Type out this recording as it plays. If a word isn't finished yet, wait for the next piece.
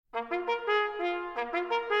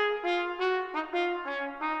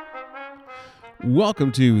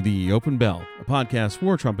Welcome to The Open Bell, a podcast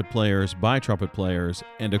for trumpet players, by trumpet players,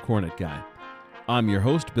 and a cornet guy. I'm your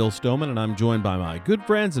host, Bill Stoneman, and I'm joined by my good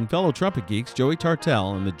friends and fellow trumpet geeks, Joey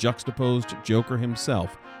Tartell, and the juxtaposed joker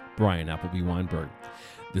himself, Bryan Appleby Weinberg.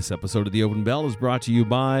 This episode of The Open Bell is brought to you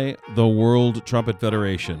by the World Trumpet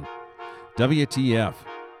Federation. WTF.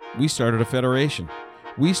 We started a federation.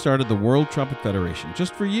 We started the World Trumpet Federation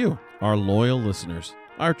just for you, our loyal listeners,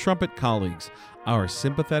 our trumpet colleagues, our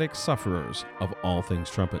sympathetic sufferers of all things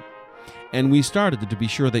trumpet. And we started it to be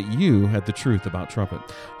sure that you had the truth about trumpet.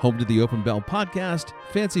 Home to the Open Bell podcast,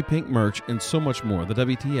 fancy pink merch, and so much more, the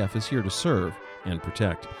WTF is here to serve and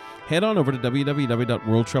protect. Head on over to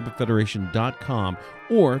www.worldtrumpetfederation.com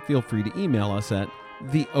or feel free to email us at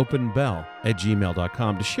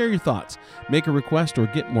theopenbell@gmail.com to share your thoughts, make a request, or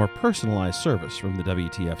get more personalized service from the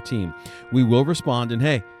WTF team. We will respond, and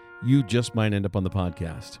hey, you just might end up on the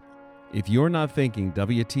podcast. If you're not thinking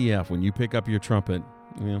WTF when you pick up your trumpet,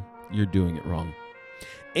 well, you're doing it wrong.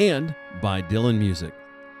 And by Dylan Music.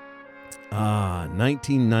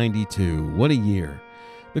 1992. What a year.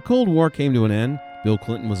 The Cold War came to an end. Bill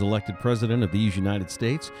Clinton was elected president of these United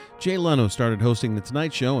States. Jay Leno started hosting The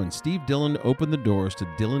Tonight Show, and Steve Dillon opened the doors to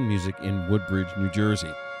Dylan Music in Woodbridge, New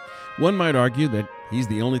Jersey. One might argue that he's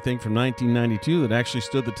the only thing from 1992 that actually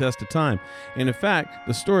stood the test of time. And in fact,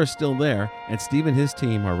 the store is still there, and Steve and his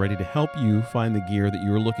team are ready to help you find the gear that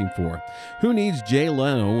you are looking for. Who needs Jay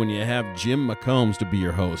Leno when you have Jim McCombs to be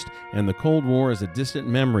your host? And the Cold War is a distant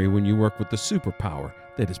memory when you work with the superpower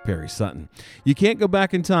that is Perry Sutton. You can't go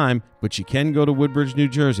back in time, but you can go to Woodbridge, New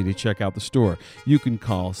Jersey to check out the store. You can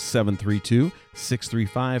call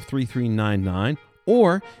 732-635-3399,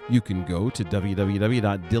 or you can go to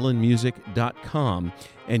www.dylanmusic.com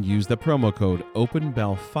and use the promo code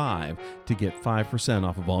OpenBell5 to get 5%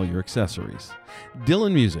 off of all your accessories.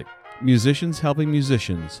 Dylan Music, musicians helping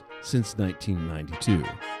musicians since 1992.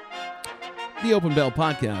 The Open Bell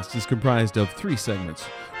podcast is comprised of 3 segments: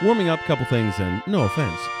 warming up, couple things, and no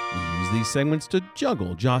offense. We use these segments to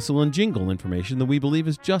juggle, jostle, and jingle information that we believe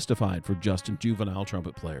is justified for just and juvenile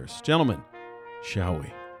trumpet players. Gentlemen, shall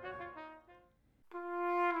we?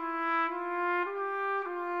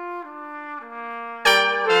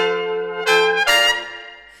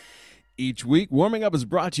 Each week, Warming Up is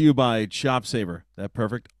brought to you by Chop Saver, that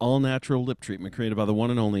perfect all-natural lip treatment created by the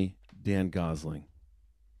one and only Dan Gosling.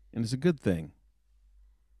 And it's a good thing,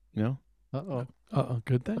 you know?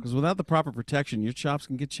 Good thing? Because without the proper protection, your chops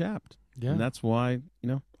can get chapped. Yeah. And that's why,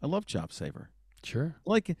 I love Chop Saver. Sure.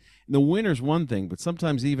 Like, in the winter's one thing, but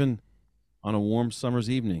sometimes even on a warm summer's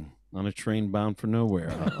evening, on a train bound for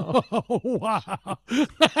nowhere. Oh, wow. Oh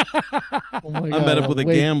my God. I met up with a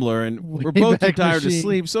gambler, and we're both too tired to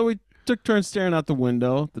sleep, so we took turns staring out the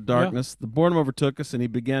window, the darkness. Yeah. The boredom overtook us, and he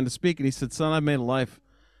began to speak, and he said, "Son, I've made a life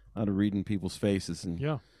out of reading people's faces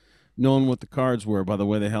and knowing what the cards were by the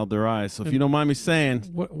way they held their eyes. So if you don't mind me saying..."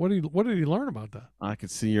 What did he learn about that? "I could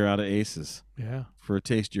see you're out of aces. Yeah. For a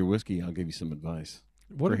taste of your whiskey, I'll give you some advice.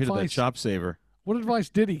 What for advice? A hit of that Chop Saver." What advice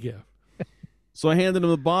did he give? So I handed him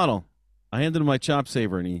the bottle. I handed him my Chop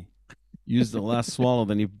Saver, and he used the last swallow.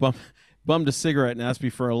 Then he bummed a cigarette and asked me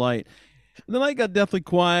for a light. And the night got deathly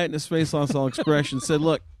quiet, and his face lost all expression. Said,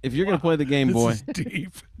 "Look, if you're going to play the game, boy,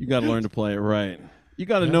 deep. You got to learn to play it right. You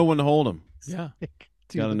got to know when to hold him. Yeah. You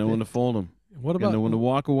got to know when to fold him. What about know when to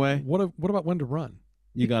walk away? What about when to run?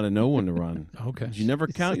 You got to know when to run. Okay. You never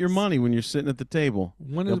count your money when you're sitting at the table.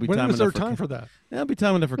 When is there time for that? There'll be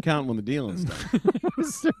time enough for counting when the dealing's done.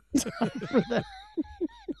 Is there time for that?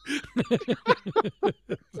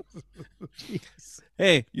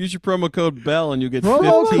 Hey, use your promo code BELL and you get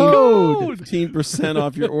 15%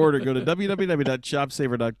 off your order. Go to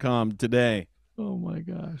www.chopsaver.com today. Oh my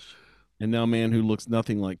gosh. And now, man who looks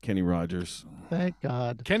nothing like Kenny Rogers. Thank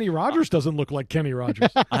God. Kenny Rogers doesn't look like Kenny Rogers.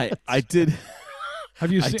 I did.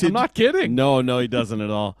 Have you seen? I'm not kidding. No, he doesn't at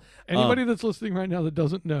all. Anybody that's listening right now that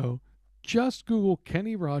doesn't know, just Google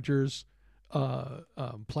Kenny Rogers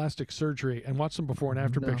plastic surgery and watch some before and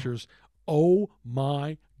after pictures. Oh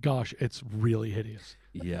my gosh, it's really hideous.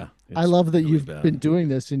 Yeah. I love that really you've bad. been doing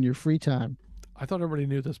this in your free time. I thought everybody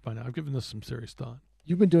knew this by now. I've given this some serious thought.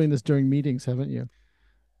 You've been doing this during meetings, haven't you?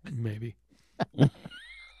 Maybe. I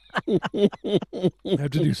have to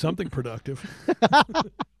do something productive.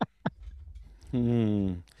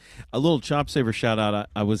 A little Chop Saver shout out.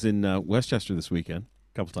 I was in Westchester this weekend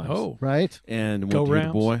a couple times. Oh, right. And went Go to hear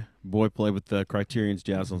Rams. the boy play with the Criterion's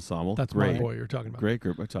Jazz Ensemble. That's great my boy you're talking about. Great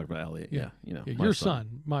group. I talked about Elliot. Yeah. Yeah, Your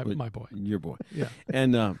son, my boy. Your boy. Yeah.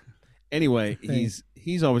 And anyway,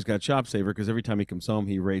 he's always got Chop Saver because every time he comes home,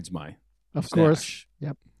 he raids my Of stash. course.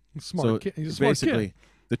 Yep. Smart kid. He's a smart basically, kid.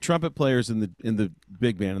 the trumpet players in the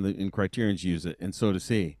big band and in Criterion's use it, and so does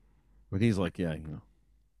he. But he's like, yeah,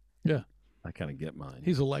 Yeah. I kind of get mine.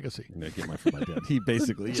 He's a legacy. I get mine from my dad. He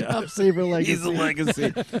basically, Job saver legacy. he's a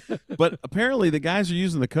legacy. But apparently, the guys are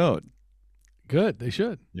using the code. Good. They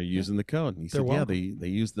should. They're using the code. And he They're said, yeah, welcome. they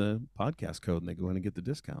use the podcast code and they go in and get the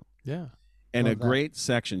discount. Yeah. And Love a that. great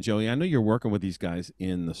section, Joey. I know you're working with these guys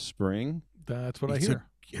in the spring. That's what I It's hear.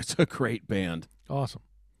 It's a great band. Awesome.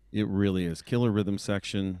 It really is. Killer rhythm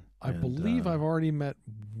section. I believe I've already met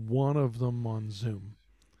one of them on Zoom.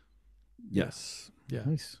 Yes. Yeah.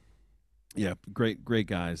 Nice. Yeah, great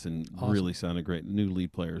guys, and Awesome. really sounded great. New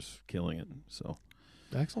lead players killing it. So,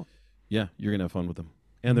 Excellent. yeah, you're going to have fun with them.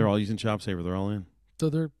 And they're all using Chop Saver. They're all in. So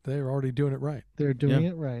they're already doing it right. They're doing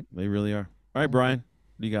it right. They really are. All right, Brian,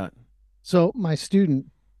 what do you got? So my student,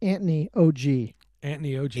 Anthony OG.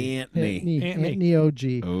 Anthony OG. Anthony. Anthony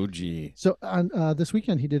OG. OG. So on this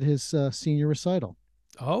weekend, he did his senior recital.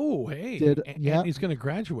 Oh, hey. Yeah. Anthony's going to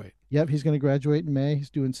graduate. Yep, he's going to graduate in May. He's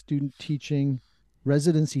doing student teaching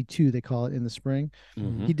residency 2, they call it, in the spring.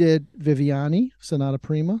 Mhm. He did Viviani, Sonata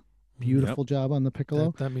Prima. Beautiful job on the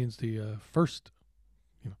piccolo. That means the first.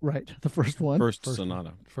 Right, the first one. First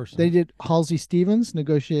sonata. First. They did Halsey Stevens,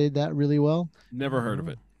 negotiated that really well. Never heard of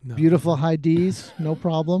it. No. Beautiful high Ds, no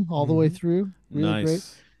problem, all the way through. Really Nice.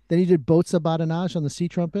 great. Then he did Bozza Badinage on the C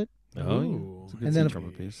trumpet. Oh, yeah. Ooh. It's a good And then, C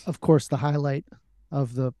trumpet piece. Of course, the highlight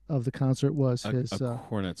of the concert was A his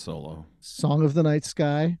cornet solo. Song of the Night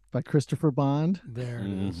Sky by Christopher Bond, There it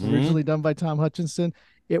is. Mhm. originally done by Tom Hutchinson.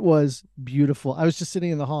 It was beautiful. I was just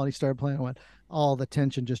sitting in the hall and he started playing. I went, all the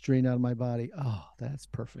tension just drained out of my body. Oh, that's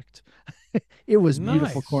perfect. It was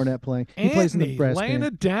beautiful Nice. cornet playing. He plays in the Anthony brass laying band.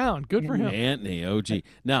 it down. Good for him. Anthony, OG.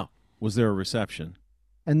 Now, was there a reception?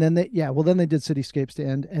 And then they did Cityscapes to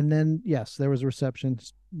end. And then, yes, there was a reception.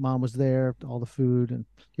 Mom was there, all the food, and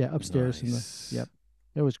upstairs. Nice. Yep.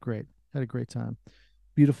 It was great. Had a great time.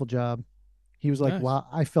 Beautiful job. He was like, Nice. wow,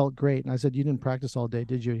 I felt great. And I said, you didn't practice all day,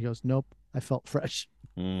 did you? He goes, nope, I felt fresh.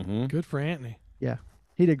 Mm-hmm. Good for Anthony.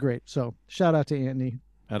 He did great. So shout out to Anthony,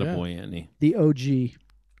 Had a Yeah. boy, Anthony. the OG.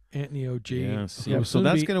 Anthony OG. Yes. who will So soon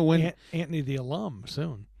that's be going to win. Anthony the alum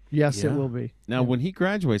soon. Yes, Yeah. it will be. Now, when he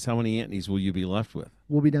graduates, how many Anthony's will you be left with?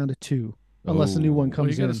 We'll be down to 2, unless a new one Oh. Well,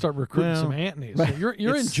 comes you got in. to start recruiting Well, some Anthony's. right. So you're in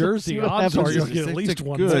It's- Jersey. see what Odds happens. are you'll get It's at a least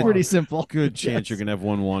one. good- It's more. pretty simple. Good chance Yes. you're going to have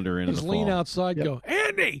one wander in Just the lean fall. outside, Yep. go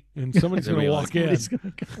Andy, and somebody's They'll going to be walk like, in. He's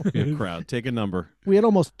gonna go. Be a crowd. Take a number. We had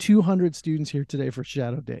almost 200 students here today for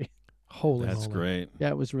Shadow Day. Holy That's moly. great. Yeah,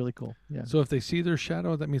 it was really cool. Yeah. So if they see their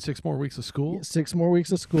shadow, that means 6 more weeks of school. 6 more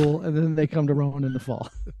weeks of school, and then they come to Rowan in the fall.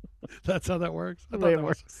 That's how that works. The way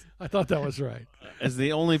it I thought that was right. As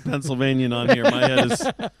the only Pennsylvanian on here,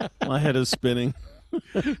 my head is spinning.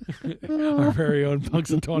 Our very own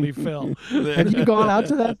Punxsutawney Phil. Have you gone out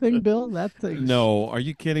to that thing, Bill? That thing. No, are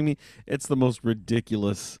you kidding me? It's the most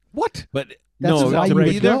ridiculous. What? But That's no, why to you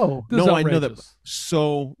be would there. go. This is No, I know that outrageous.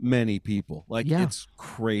 so many people. Like Yeah. it's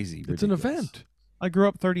crazy. It's an ridiculous. event, I grew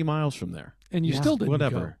up 30 miles from there. and you Yeah. still didn't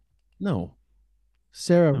Whatever. No.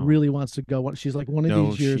 Sarah No. really wants to go. She's like, one of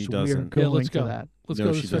No, these years she we are doesn't. going Yeah, let's to go. that Let's No,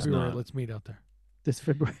 go she this does February. not. Let's meet out there. this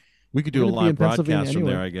February. We could do We're a gonna be live in Pennsylvania broadcast from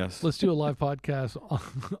anyway. there, I guess. Let's do a live podcast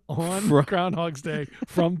on From- Groundhog's Day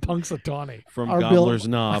from Punxsutawney. From Our Gobbler's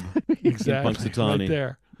Knob. Exactly, Punxsutawney. right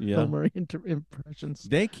there. Yeah. Bill Murray impressions.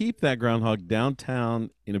 They keep that groundhog downtown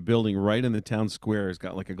in a building right in the town square. It's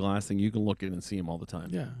got like a glass thing. You can look in and see him all the time.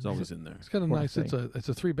 Yeah. It's always in there. It's kind of Poor nice. thing. It's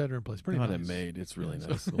a 3-bedroom place. Pretty Got nice. it made. It's really Yeah.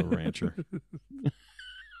 nice. Little rancher.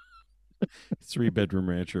 3-bedroom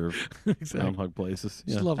rancher of Exactly. groundhog places.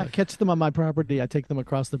 It's Yeah. I lovely. catch them on my property. I take them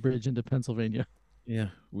across the bridge into Pennsylvania. Yeah.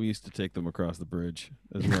 We used to take them across the bridge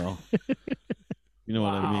as well. You know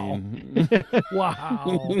what I Wow. mean?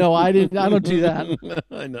 Wow. No, I didn't. I don't do that.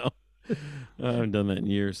 I know. I haven't done that in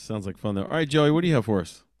years. Sounds like fun though. All right, Joey, what do you have for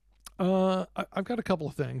us? I've got a couple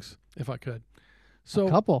of things, if I could. So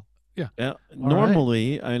Couple. Yeah,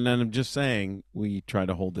 normally, and I'm just saying, we try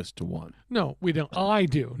to hold this to one. no, we don't. I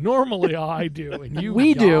do. Normally, I do, and you.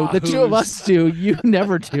 We do. The two of yahoos, us do. You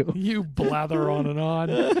never do. You blather on and on.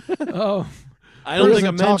 Oh, I don't think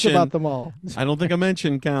I Doesn't talk mentioned. about them all. I don't think I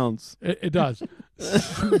mentioned counts. it does.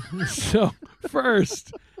 So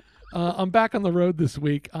first, I'm back on the road this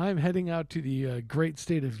week. I'm heading out to the great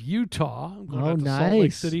state of Utah. I'm going Oh, out to Salt Lake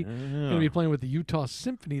nice. City. Going to be playing with the Utah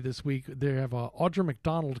Symphony this week. They have Audra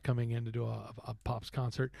McDonald coming in to do a Pops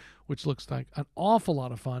concert, which looks like an awful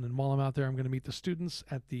lot of fun. And while I'm out there, I'm going to meet the students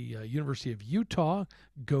at the University of Utah.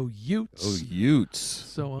 Go Utes! Oh, Utes.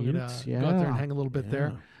 So I'm going Utes, to go out there and yeah. hang a little bit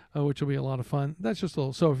there. which will be a lot of fun. That's just a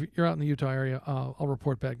little. So if you're out in the Utah area, I'll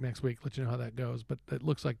report back next week, let you know how that goes. But it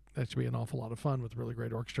looks like that should be an awful lot of fun with a really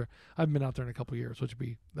great orchestra. I haven't been out there in a couple of years,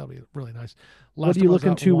 that'll be really nice. What are you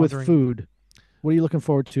looking to with food? What are you looking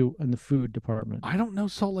forward to in the food department? I don't know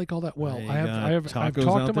Salt Lake all that well.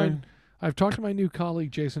 I've talked to my new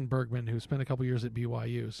colleague Jason Bergman, who spent a couple years at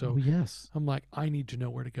BYU. So yes, I'm like, I need to know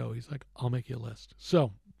where to go. He's like, I'll make you a list.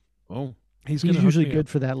 So he's usually good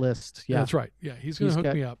for that list. Yeah, that's right. Yeah, he's going to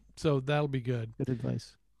hook me up. So that'll be good. Good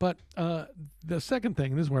advice. But the second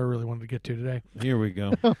thing, and this is where I really wanted to get to today. Here we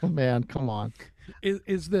go. Oh man, come on.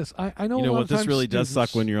 Is this? I know. You know a lot what? of This times really does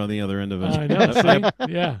students- suck when you're on the other end of it. I know.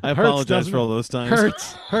 See? Yeah, I apologize for all those times.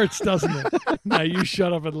 Hurts, doesn't it? Now you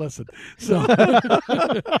shut up and listen. So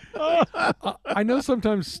I know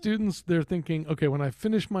sometimes students, they're thinking, okay, when I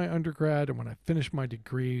finish my undergrad and when I finish my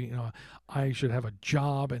degree, I should have a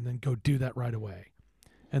job and then go do that right away,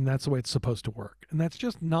 and that's the way it's supposed to work. And that's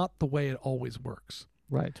just not the way it always works.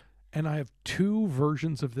 Right. And I have two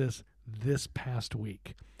versions of this past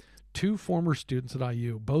week. Two former students at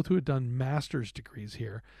IU, both who had done master's degrees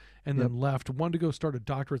here and then left, one to go start a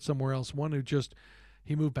doctorate somewhere else, one who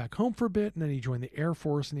he moved back home for a bit and then he joined the Air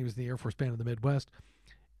Force and he was in the Air Force Band of the Midwest.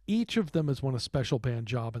 Each of them has won a special band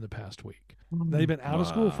job in the past week. They've been out of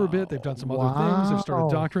school for a bit. They've done some other things. They've started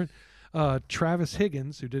a doctorate. Travis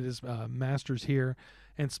Higgins, who did his master's here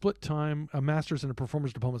and split time, a master's and a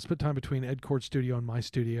performance diploma, split time between Ed Cord's studio and my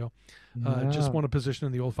studio. Just won a position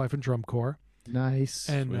in the Old Fife and Drum Corps. Nice.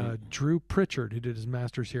 And Drew Pritchard, who did his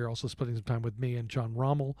master's here, also splitting some time with me, and John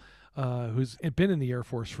Rommel, who's been in the Air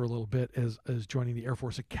Force for a little bit, is joining the Air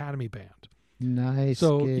Force Academy Band. Nice.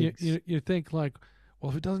 So you think like,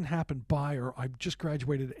 well, if it doesn't happen or I just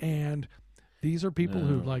graduated, and these are people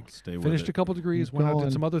who finished a couple degrees, went out,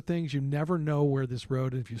 did some other things. You never know where this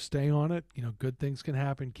road, and if you stay on it, good things can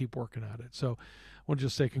happen. Keep working at it. So I want to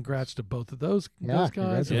just say congrats to both of those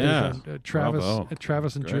guys. Yeah.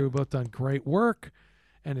 Travis and Drew both done great work,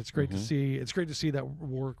 and it's great to see. It's great to see that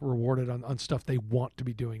work rewarded on stuff they want to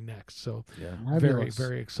be doing next. So very,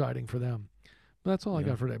 very exciting for them. But that's all I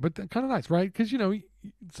got for today. But kind of nice, right? Because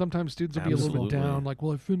sometimes students will be a little bit down, like,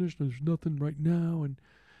 well, I finished. There's nothing right now, and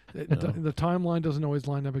the timeline doesn't always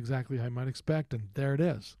line up exactly how you might expect, and there it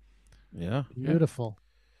is. Yeah. Beautiful.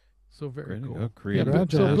 So very cool.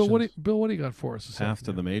 Congratulations. So Bill, what do you got for us? Half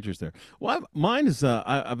to the majors there. Well, mine is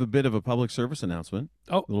I have a bit of a public service announcement.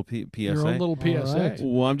 Oh, little PSA. Your own little PSA. Right.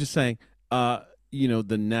 Well, I'm just saying, the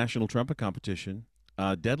National Trumpet Competition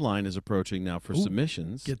deadline is approaching now for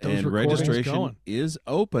submissions. Get those and recordings registration going. is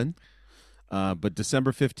open, but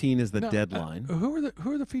December 15 is the deadline. Who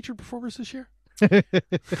are the featured performers this year?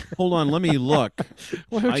 Hold on, let me look.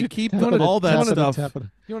 I keep all that stuff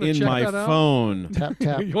in my phone. Tap,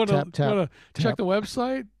 tap, you want to check tap. the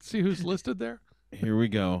website, see who's listed there? Here we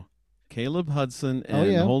go. Caleb Hudson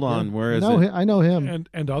and hold on, where is it? I know him.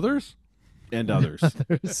 And others? And others.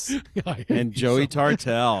 I And hate Joey you so much.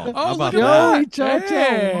 Tartell. How Oh, about look at that? that. Joey Tartell.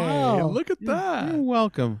 Hey, Wow. look at that. You're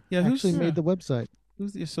welcome. Yeah, Actually made the website.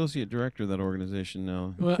 who's the associate director of that organization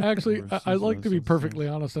now? Well, actually, I'd like to be perfectly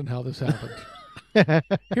honest on how this happened.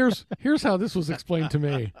 Here's how this was explained to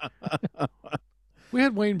me. We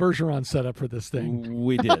had Wayne Bergeron set up for this thing,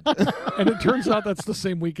 We did. and it turns out that's the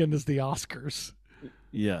same weekend as the Oscars.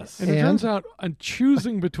 Yes. And it turns out I'm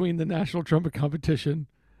choosing between the National Trumpet Competition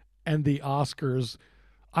and the Oscars,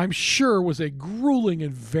 I'm sure was a grueling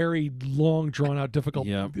and very long, drawn-out, difficult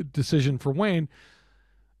decision for Wayne.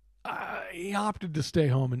 He opted to stay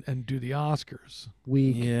home and do the Oscars.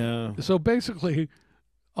 Yeah. So basically,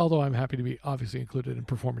 although I'm happy to be obviously included and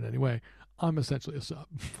perform in any way, I'm essentially a sub.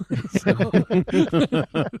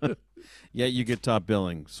 Yeah, you get top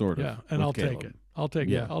billing, sort of. Yeah, and I'll take it. I'll take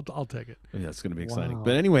it. I'll take it. Yeah, it's going to be exciting. Wow.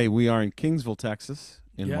 But anyway, we are in Kingsville, Texas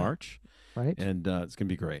in March. Right. And it's going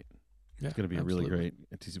to be great. Yeah, It's going to be absolutely. really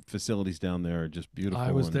great. These facilities down there are just beautiful.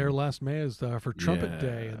 I was and there last May for Trumpet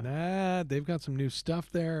Day, Yeah. and they've got some new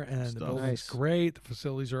stuff there, and the building's Nice. great. The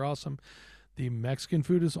facilities are awesome. The Mexican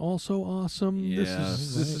food is also awesome. Yes.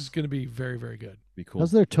 This is going to be very, very good. Be cool.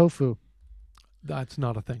 How's their tofu? That's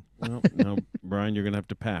not a thing. No, Brian, you're going to have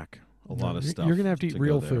to pack a lot of stuff. You're going to have to eat go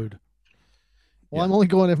real there. food. Well, I'm only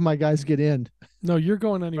going if my guys get in. No, you're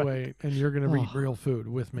going anyway, and you're going to eat real food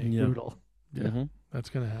with me. Yeah. Brutal. Yeah, Mhm. that's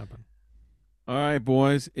going to happen. All right,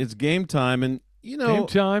 boys, it's game time. And, Game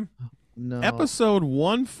time. No. episode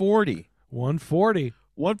 140. 140.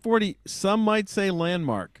 140, some might say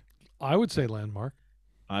landmark. I would say landmark.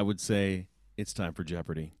 I would say it's time for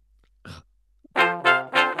Jeopardy.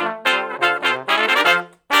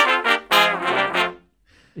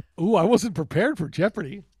 Ooh, I wasn't prepared for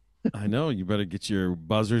Jeopardy. I know. You better get your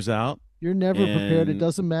buzzers out. You're never prepared. It And-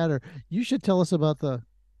 doesn't matter. You should tell us about the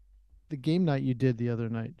game night you did the other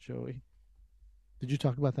night, Joey. Did you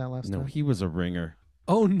talk about that last No, time? he was a ringer.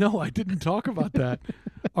 Oh, no, I didn't talk about that.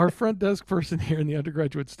 Our front desk person here in the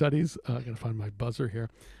undergraduate studies, I got to find my buzzer here.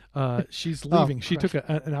 She's leaving. She took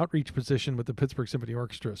an outreach position with the Pittsburgh Symphony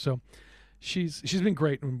Orchestra. So she's been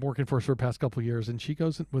great and working for us for the past couple of years. And she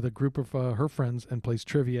goes with a group of her friends and plays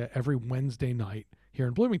trivia every Wednesday night here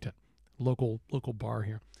in Bloomington, local bar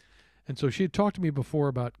here. And so she had talked to me before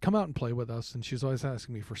about come out and play with us. And she's always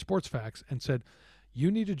asking me for sports facts and said, you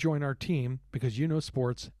need to join our team because you know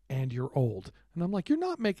sports and you're old. And I'm like, you're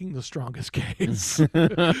not making the strongest case.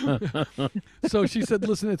 So she said,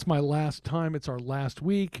 listen, it's my last time. It's our last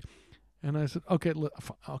week. And I said, okay,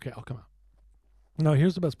 I'll come out. No,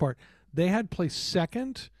 here's the best part. They had placed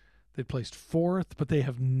second. They placed fourth, but they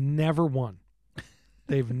have never won.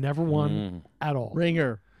 They've never won at all.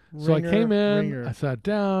 Ringer. So I came in, Ringer. I sat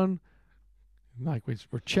down, like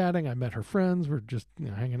we're chatting. I met her friends. We're just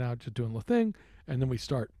hanging out, just doing the thing. And then we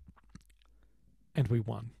start. And we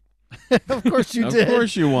won. Of course you did. Of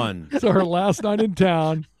course you won. So her last night in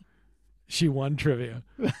town, she won trivia.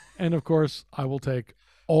 And of course, I will take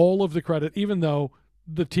all of the credit, even though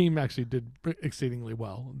the team actually did exceedingly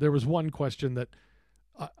well. There was one question that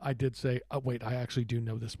I did say, wait, I actually do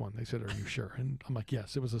know this one. They said, are you sure? And I'm like,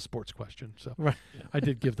 yes, it was a sports question. So Right. I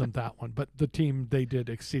did give them that one. But the team, they did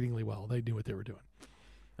exceedingly well. They knew what they were doing.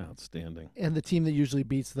 Outstanding. And the team that usually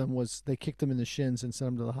beats them they kicked them in the shins and sent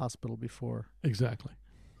them to the hospital before. Exactly.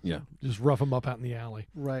 Yeah. Just rough them up out in the alley.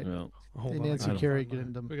 Right. Well, Hold Hey, on, I Nancy gotta Carey find my-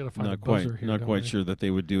 getting them. We got to find a not buzzer quite, here. not don't quite we? sure that they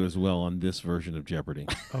would do as well on this version of Jeopardy.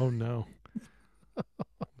 Oh, no.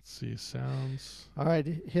 Let's see. Sounds. All right,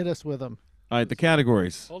 hit us with them. All right, the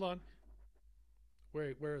categories. Hold on.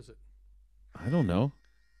 Wait, where is it? I don't know.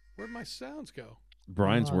 Where'd my sounds go?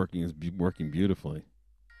 Brian's Hold working beautifully.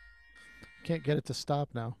 Can't get it to stop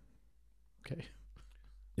now. Okay.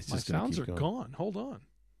 It's My just gonna sounds keep are going. gone. Hold on.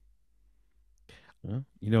 Well,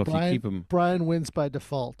 you know, if Brian, you keep Brian wins by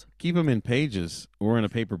default. them in pages or in a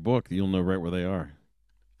paper book, you'll know right where they are.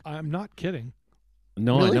 I'm not kidding.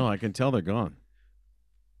 No, Really? I know. I can tell they're gone.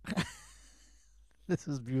 This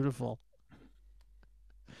is beautiful.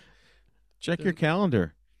 Check your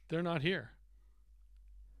calendar. They're not here.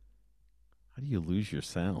 How do you lose your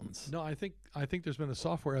sounds? No, I think there's been a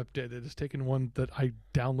software update that has taken one that I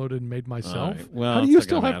downloaded and made All myself. right, well, How do it's you not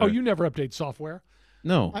still gonna have? Oh, matter. you never update software.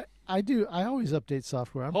 No, I do. I always update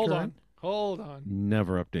software. I'm Hold current. on. Hold on.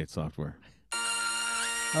 never update software.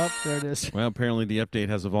 Oh, there it is. Well, apparently the update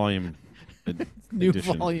has a volume. New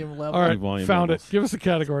addition. volume level. All right, volume found levels. it. Give us the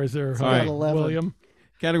categories there, All right. 11. William.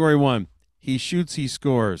 Category 1. He shoots, he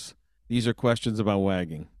scores. These are questions about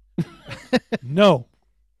wagging. No.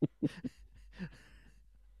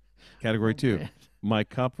 Category 2. man. My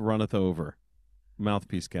cup runneth over.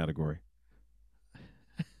 Mouthpiece category.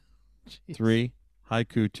 Jeez. 3.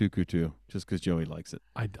 Haiku tukutu. Just because Joey likes it.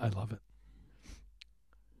 I love it.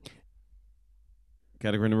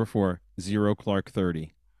 Category number 4. Zero Clark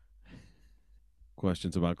 30.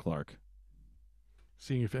 Questions about Clark.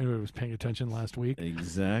 Seeing if anybody was paying attention last week.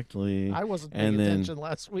 Exactly. I wasn't And paying then- attention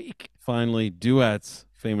last week. Finally, duets.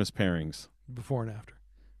 Famous pairings. Before and after.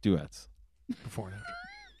 Duets. Before and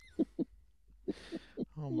after.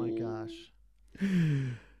 Oh my gosh.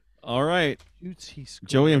 All right. Shoots, he scores.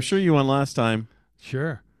 Joey, I'm sure you won last time.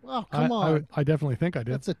 Sure. Oh, come on. I definitely think I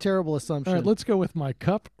did. That's a terrible assumption. All right, let's go with my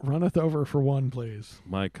cup runneth over for one, please.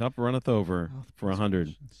 My cup runneth over Mouthpiece for 100.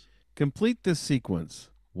 questions. Complete this sequence.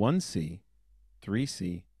 1C,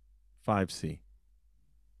 3C, 5C.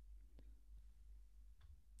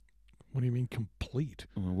 What do you mean complete?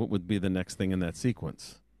 What would be the next thing in that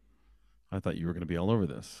sequence? I thought you were going to be all over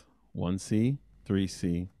this. 1C,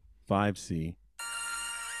 3C, 5C.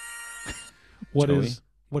 What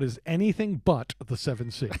Joey? is anything but the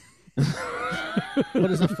 7C?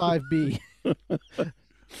 What is a 5B?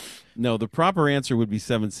 No, the proper answer would be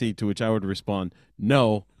 7C, to which I would respond,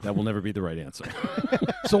 no, that will never be the right answer.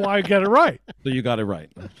 So I get it right. So you got it right.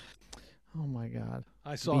 Oh my God.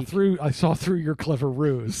 I saw Beak. through your clever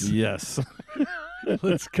ruse. Yes.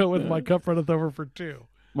 Let's go with my cup runneth over for 2.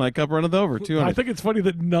 My cup runneth over. 200. I think it's funny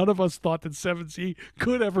that none of us thought that 7C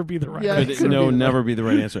could ever be the right Yeah, answer. it could no, be the never be the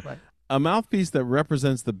right answer. Right. A mouthpiece that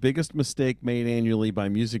represents the biggest mistake made annually by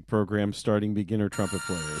music programs starting beginner trumpet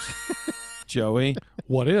players. Joey,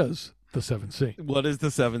 What is the 7C? what is the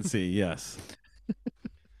 7C? Yes.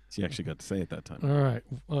 She actually got to say it that time. All right.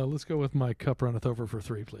 Let's go with my cup runneth over for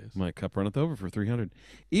 3, please. My cup runneth over for 300.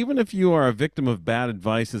 Even if you are a victim of bad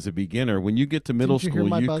advice as a beginner, when you get to middle Didn't you hear school,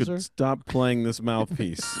 my you buzzer? could stop playing this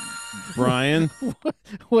mouthpiece. Brian.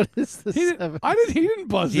 What is the He seven? he didn't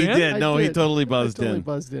buzz He in. did. I No, he did. totally I buzzed totally in.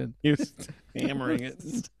 buzzed in. He was hammering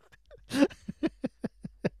it.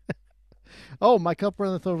 Oh, my cup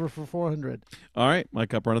runneth over for 400. All right, my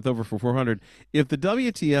cup runneth over for 400. If the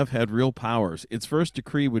WTF had real powers, its first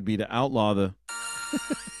decree would be to outlaw the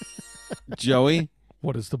Joey.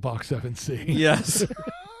 What is the box 7C? Yes.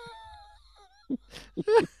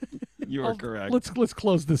 You are correct. Let's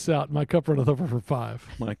close this out. My cup runneth over for 5.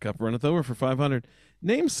 My cup runneth over for 500.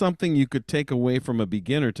 Name something you could take away from a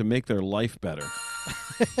beginner to make their life better.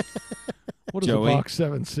 What is Joey? a box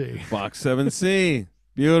 7C? Box 7C.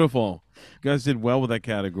 Beautiful. You guys did well with that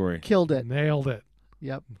category. Killed it. Nailed it.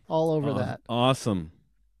 Yep. All over that. Awesome.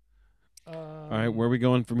 All right, where are we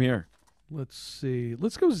going from here? Let's see.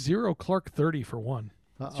 Let's go 0 Clark 30 for 1.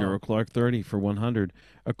 Uh-oh. 0 Clark 30 for 100.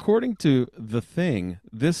 According to The Thing,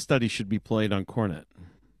 this study should be played on cornet.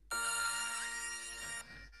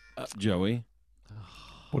 Joey.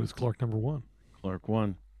 What is Clark number 1? Clark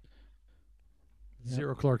 1 Yep.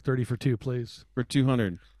 0 Clark 30 for 2, please. for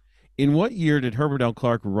 200. In what year did Herbert L.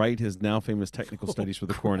 Clark write his now famous technical studies for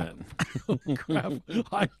the cornet? Crap.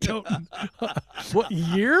 I don't. What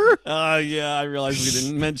year? Yeah, I realized we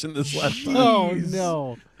didn't mention this last time. Oh,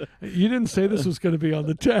 no. You didn't say this was going to be on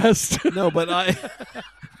the test. No, but I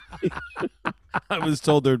was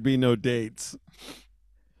told there'd be no dates.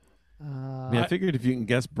 I figured if you can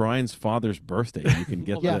guess Brian's father's birthday, you can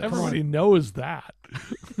get Yeah, the Everybody knows that.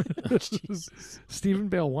 Stephen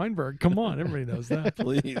Bale Weinberg. Come on, everybody knows that.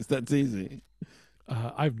 Please, that's easy.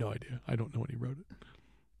 I have no idea. I don't know when he wrote it.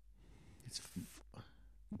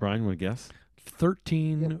 Brian, want to guess?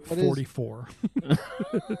 1344.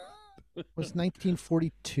 Was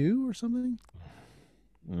 1942 or something?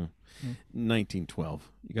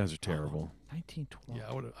 1912. You guys are terrible. 1912. Yeah,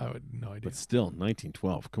 I would no idea. But still,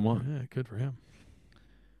 1912. Come on. Yeah, good for him.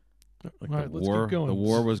 Like All right, the let's war, keep going. the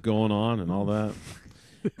war was going on and all that.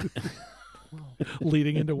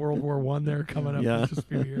 Leading into World War One there coming up Yeah. in just a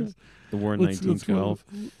few years. The war in Let's go.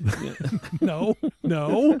 1912.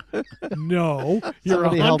 No. You're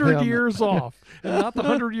Somebody help 100 him. years off. And not the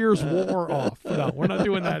 100 years war off. No, we're not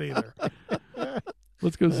doing that either.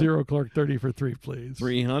 Let's go 0 Clark 30 for 3, please.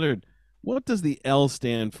 300. What does the L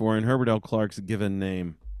stand for in Herbert L. Clark's given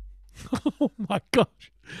name? Oh my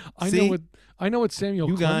gosh. See? I know what Samuel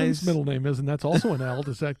You Clemens' guys- middle name is, and that's also an L.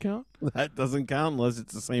 Does that count? That doesn't count unless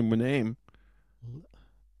it's the same name.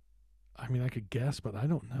 I mean, I could guess, but I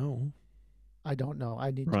don't know. I don't know.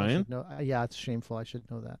 I Ryan? should know. Yeah, it's shameful. I should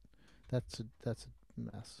know that. That's a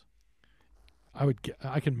mess.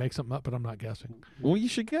 I can make something up, but I'm not guessing. Well, you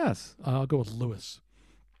should guess. I'll go with Lewis.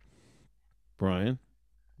 Brian?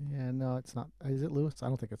 Yeah, no, it's not. Is it Lewis? I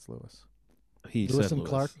don't think it's Lewis. He Lewis said and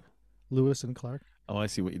Clark? Lewis and Clark. Oh, I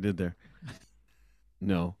see what you did there.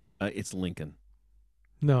 No, it's Lincoln.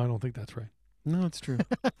 No, I don't think that's right. No, it's true.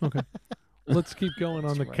 Okay. Let's keep going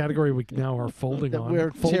on the right. category we now are folding That on.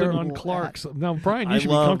 we're Folding terrible on at. Clark's. Now, Brian, you I should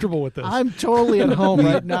love- be comfortable with this. I'm totally at home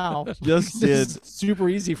right now. Just This did is super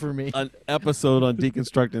easy for me. an episode on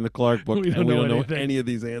deconstructing the Clark book, We don't and we know don't know anything. any of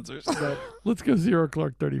these answers. Let's go 0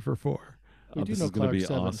 Clark 30 for 4. We do This know is going to Clark be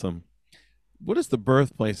 7. awesome. What is the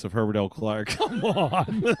birthplace of Herbert L. Clark? Come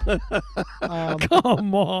on. Um,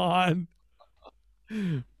 Come on.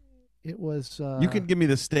 it was. You can give me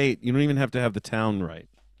the state. You don't even have to have the town right.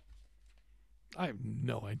 I have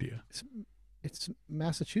no idea. It's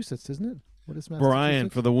Massachusetts, isn't it? What is Massachusetts? Brian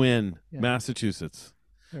for the win. Yeah. Massachusetts.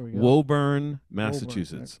 There we go. Woburn,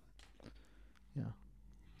 Massachusetts. Yeah.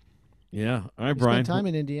 Yeah. All right, We Brian. spent time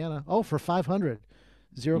in Indiana. Oh, for 500.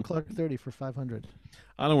 0 Clark 30 for 500.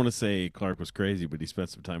 I don't want to say Clark was crazy, but he spent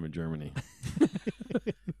some time in Germany.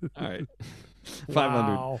 All right.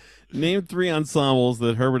 500. Wow. Name 3 ensembles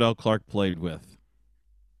that Herbert L. Clark played with.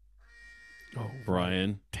 Oh,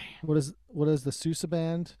 Brian. What is the Sousa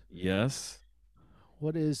band? Yes.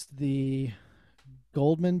 What is the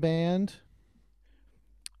Goldman band?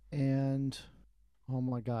 And oh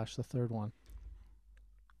my gosh, the third one.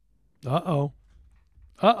 Uh-oh.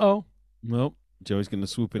 Nope. Joey's going to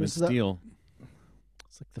swoop in and What's that? steal.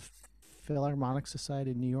 It's like the Philharmonic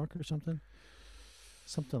Society in New York or something.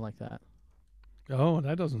 Something like that. Oh,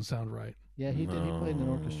 that doesn't sound right. Yeah, he did. He played in an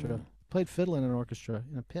orchestra. Played fiddle in an orchestra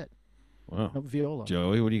in a pit. Wow. No, viola.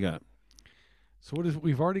 Joey, what do you got? So what is?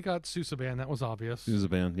 We've already got Sousa band. That was obvious. Who's the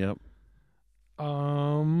band? Yep.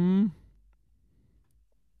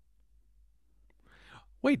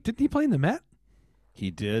 Wait, didn't he play in the Met?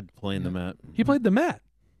 He did play in the Yeah. Met. He played the Met.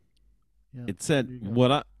 Yeah. It There you said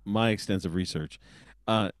go. my extensive research.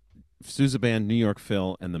 Sousa Band, New York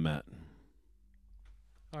Phil, and the Met.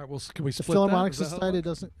 All right. Well, can we The split Philharmonic that? Is that how it Society works?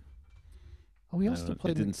 doesn't. Oh, we also It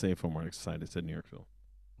played. didn't say from Harmonic Society. It said New Yorkville.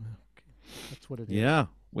 That's what it is. Yeah.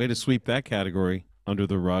 Way to sweep that category under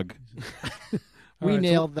the rug. All We right,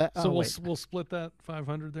 nailed that. So Oh, we'll split that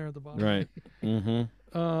 500 there at the bottom. Right.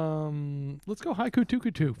 Mm-hmm. Let's go haiku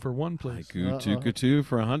tukutu for one, please. Haiku tukutu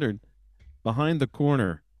for 100. Behind the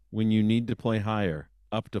corner when you need to play higher.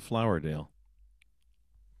 Up to Flowerdale.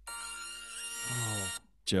 Oh.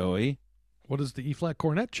 Joey. What is the E flat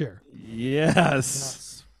cornet chair?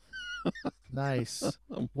 Yes. Nice.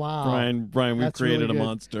 Wow. Brian, we That's created really a good.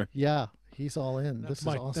 monster. Yeah, he's all in. That's This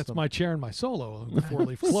my is awesome. that's my chair and my solo, the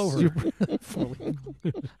 4-leaf clover.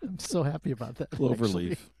 I'm so happy about that.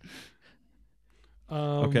 Cloverleaf.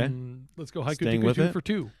 Okay. Okay. Let's go haiku Staying with tukutu it? for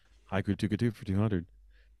 2. Haiku tukutu for 200.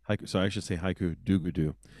 Sorry, I should say haiku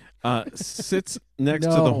dugudu. Sits next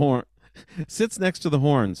to the No. horn. Sits next to the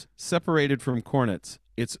horns, separated from cornets.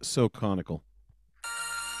 It's so conical.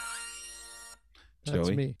 That's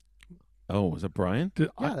Joey. me. Oh, was it Brian? Yeah,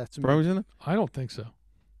 that's me. Brian was in it? I don't think so.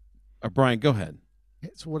 Brian, go ahead.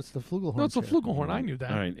 It's what's the flugelhorn? No, it's a chair? flugelhorn. I knew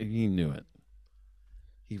that. All right, he knew it.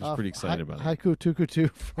 He was pretty excited about it. Haiku tukutu.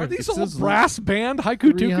 Are these This all is brass band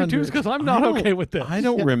haiku 300. tukutus? Because I'm not okay with this. I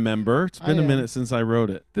don't remember. It's been I a am. minute since I wrote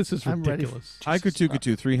it. This is I'm ready. ridiculous. Haiku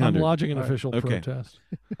tukutu I'm 300. lodging an All right. official Okay. protest.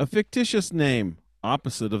 A fictitious name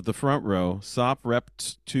opposite of the front row. Sop rep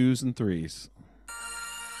 2s and 3s.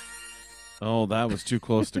 Oh, that was too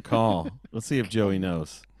close to call. Let's see if Joey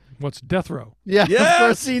knows. What's death row? Yeah, Yes! of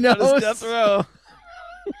course he knows. That is death row.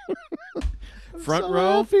 I'm Front so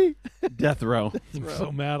row, happy. death row. I'm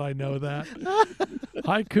so mad I know that.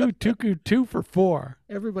 Haiku tuku 2 for 4.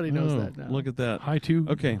 Everybody knows Oh, that now. Look at that.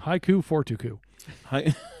 Haiku 4 tuku.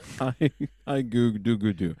 Hi goo doo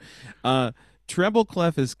goo doo. Treble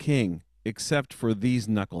clef is king, except for these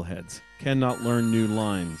knuckleheads. Cannot learn new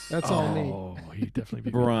lines. That's all me. Oh, he definitely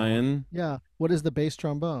beat Brian. Yeah. What is the bass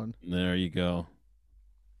trombone? There you go.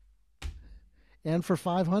 And for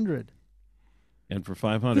 500. And for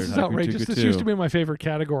 500, This is haiku outrageous. tuku This two. used to be my favorite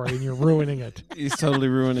category, and you're ruining it. He's totally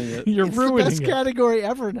ruining it. You're It's the ruining best it. category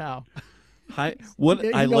ever now. What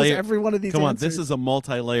He I knows layer. every one of these Come on, answers. this is a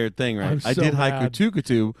multi-layered thing, right? I'm I so did mad. haiku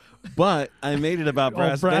tukutu, but I made it about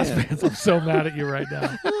brass band. bands. I'm so mad at you right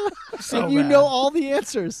now. So and you mad. know all the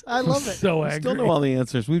answers. I love it. So I angry. still know all the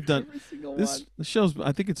answers. We've done Every single this. one. The show's.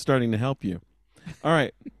 I think it's starting to help you. All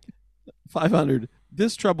right, 500.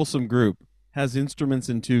 This troublesome group has instruments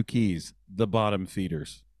in 2 keys. The bottom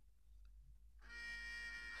feeders.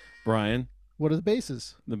 Brian, What are the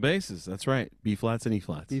basses? the basses. That's right. B flats and E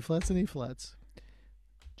flats. B flats and E flats.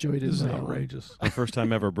 Joey didn't This is know that one. outrageous. The first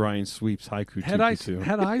time ever Brian sweeps haiku Had I tukutu.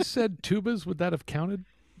 had I said tubas, would that have counted?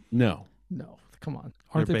 No, No, come on.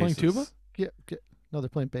 Aren't they're they playing tuba? basses. No, they're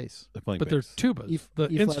playing bass. They're playing But bass. they're tubas. The E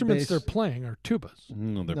flat instruments bass. they're playing are tubas.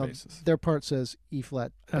 No, they're No, basses. Their part says E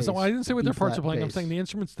flat. That's not bass, why I didn't say what B their parts are flat playing. I'm bass. saying the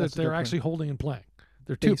instruments that That's what they're they're actually playing. holding and playing.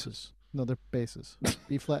 They're Basses. tubas. No, they're basses.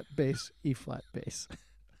 B flat bass, E flat bass.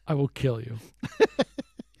 I will kill you.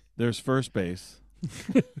 There's first base,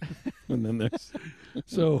 and then there's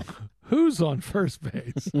So who's on first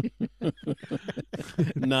base?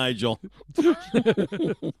 Nigel.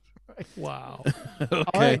 Wow. Okay.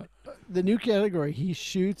 All right. The new category: he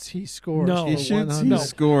shoots, he scores. No. He for shoots, 100. he No.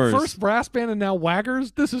 scores. First brass band and now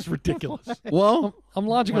waggers? This is ridiculous. Well, I'm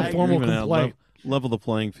lodging a Wagger. formal even out, complaint. level the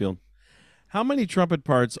playing field. How many trumpet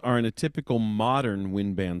parts are in a typical modern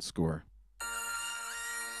wind band score?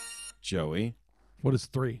 Joey. What is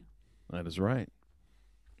 3? That is right.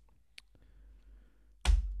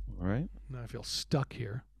 All right. Now I feel stuck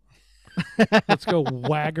here. Let's go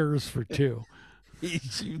waggers for 2. He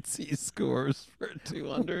shoots, he scores for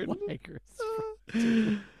 200.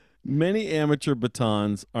 Waggers. Many amateur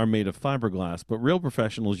batons are made of fiberglass, but real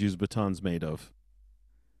professionals use batons made of.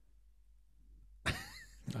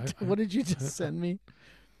 What did you just send me?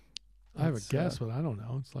 I have a That's, guess, but I don't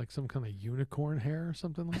know. It's like some kind of unicorn hair or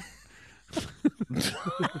something like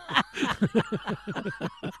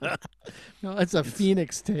No, it's a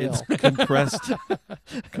phoenix tail. It's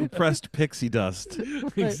compressed pixie dust.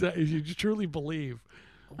 Exactly. You truly believe.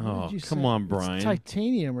 What did Oh, you come send? on, It's Brian.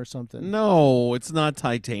 titanium or something. No, it's not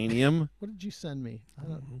titanium. What did you send me? I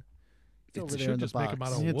don't know. It's They over there should in the just make box. them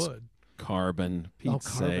out of It's wood, Carbon. Pete's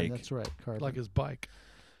carbon. sake. That's right. Carbon. like his bike.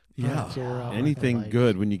 Yeah. So we're out. Anything Like-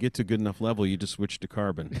 good, when you get to a good enough level, you just switch to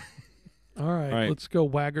carbon. All right, All right. let's go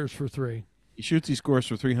waggers for 3. He shoots, he scores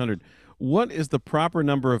for 300. What is the proper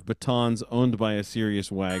number of batons owned by a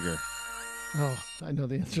serious wagger? Oh, I know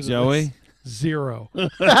the answer to Joey? 0.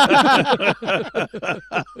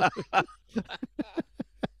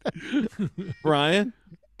 Brian? this.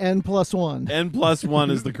 N plus 1. N plus 1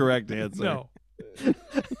 is the correct answer. No.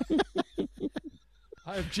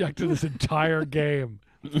 I object to this entire game.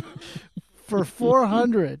 For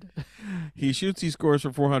 400. He shoots, he scores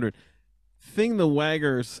for 400. The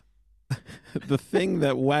thing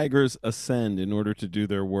that waggers ascend in order to do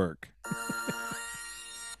their work.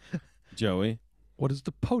 Joey. What is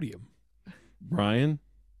the podium? Brian.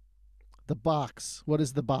 The box. What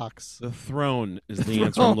is the box? The throne is the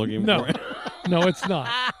answer I'm looking No. for. No, it's not.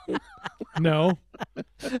 No.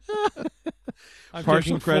 I'm Partial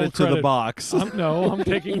taking credit full to the box. I'm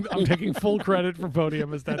taking full credit for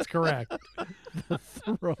podium as that's correct. The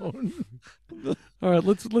throne. All right,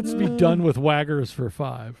 let's be done with waggers for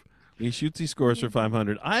 5. He shoots, he scores for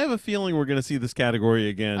 500. I have a feeling we're going to see this category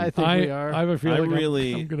again. I think we are. I have a feeling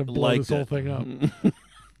really I'm going to blow liked this whole it. thing up.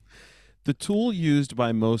 The tool used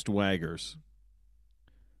by most waggers.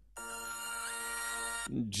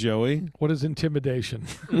 Joey. What is intimidation?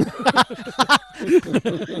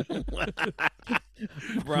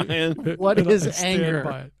 Brian. What And I is stand anger?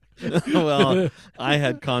 by it. Well, I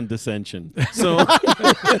had condescension. So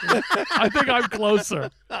I think I'm closer.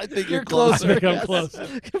 I think You're you're closer. I think I'm yes. close.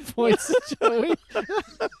 Good points, Joey.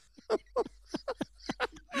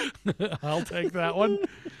 I'll take that one.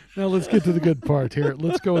 Now let's get to the good part here.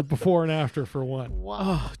 Let's go with before and after for 1. Wow.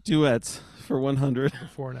 Oh, duets for 100.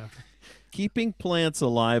 Before and after. Keeping plants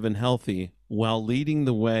alive and healthy while leading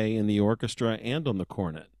the way in the orchestra and on the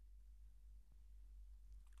cornet.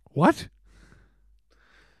 What?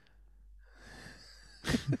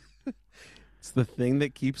 It's the thing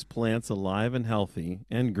that keeps plants alive and healthy,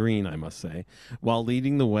 and green, I must say, while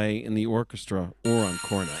leading the way in the orchestra or on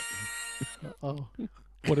cornet. Oh.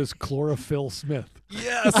 What is chlorophyll Smith?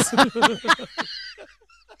 Yes!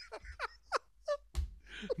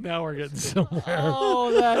 Now we're getting somewhere.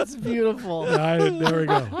 Oh, that's beautiful. There we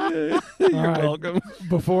go. You're right. welcome.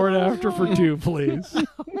 Before and after for 2, please.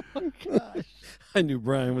 Gosh. I knew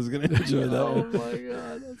Brian was going to enjoy that Oh one. my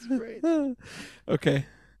God, that's great. Okay.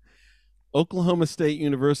 Oklahoma State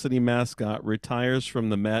University mascot retires from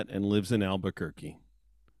the Met and lives in Albuquerque.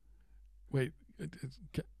 Wait.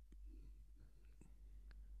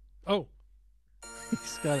 Oh,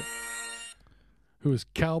 He's got it. who is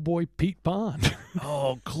Cowboy Pete Bond?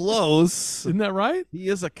 Oh, close. Isn't that right? He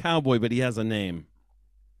is a cowboy, but he has a name.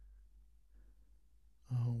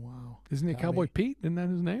 Oh wow. Isn't he Got Cowboy me. Pete? Isn't that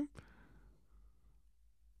his name?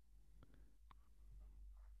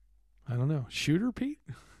 I don't know. Shooter Pete?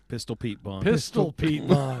 Pistol Pete Bond. Pistol Pete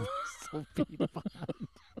Bond. So Pete Bond.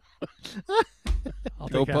 I'll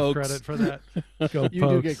Go take half Pokes. credit for that. Go You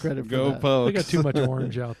Pokes. do get credit for Go that. They Pokes. got too much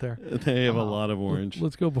orange out there. They have a lot of orange.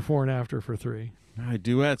 Let's go before and after for 3. All right,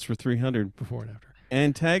 duets for 300. Before and after.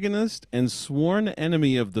 Antagonist and sworn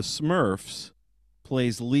enemy of the Smurfs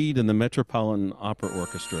plays lead in the Metropolitan Opera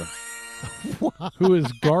Orchestra. Who is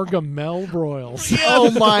Gargamel Broyles?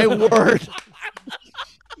 Oh my word.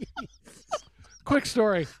 Quick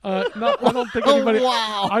story. No, I don't think anybody. Oh,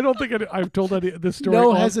 wow. I don't think I've told this story.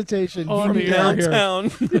 No on- hesitation. on You the air here.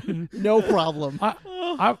 Downtown. No problem.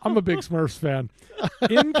 I'm a big Smurfs fan.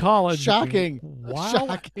 In college, Shocking. While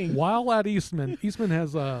Shocking. while at Eastman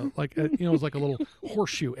has it's like a little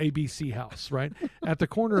horseshoe ABC house, right? At the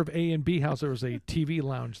corner of A and B house, there was a TV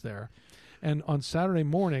lounge there. And on Saturday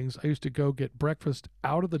mornings, I used to go get breakfast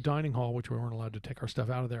out of the dining hall, which we weren't allowed to take our stuff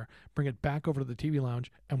out of there, bring it back over to the TV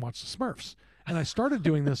lounge and watch the Smurfs. And I started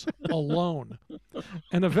doing this alone.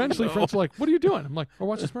 And eventually friends were like, "What are you doing?" I'm like, "We're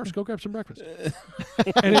watching Smurfs. Go grab some breakfast."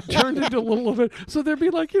 And it turned into a little bit. So there'd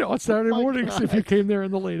be like, on Saturday mornings, if you came there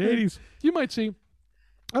in the late 80s, you might see,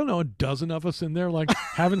 I don't know, a dozen of us in there, like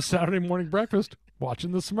having Saturday morning breakfast,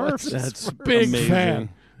 watching the Smurfs. That's Big amazing. fan.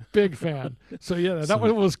 Big fan. So yeah, that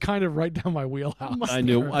one was kind of right down my wheelhouse. I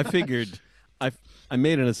knew. I figured. I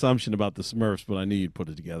made an assumption about the Smurfs, but I knew you'd put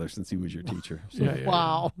it together since he was your teacher. So. Yeah, yeah,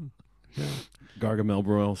 Wow. yeah. Gargamel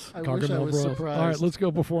Broyles. I wish I Gargamel was Broyles. surprised. All right, let's go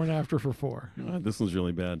before and after for 4. This one's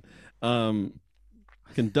really bad.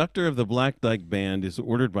 Conductor of the Black Dyke Band is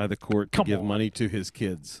ordered by the court to Come give on. money to his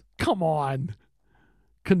kids. Come on.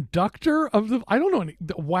 Conductor of the I don't know any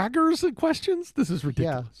the waggers and questions? This is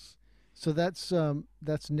ridiculous. So that's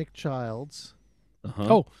Nick Childs. Uh-huh.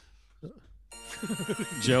 Oh,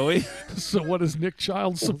 Joey? so what is Nick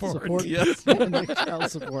Child support? Yes. Nick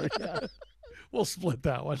Childs support. Yeah. We'll split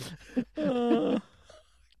that one.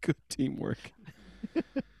 Good teamwork.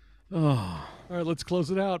 Oh. All right, let's close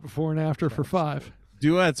it out before and after for 5.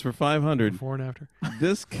 Duets for 500. Before and after.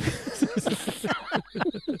 This It's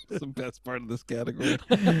the best part of this category.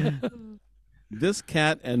 This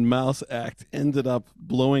cat and mouse act ended up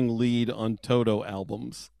blowing lead on Toto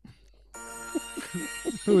albums.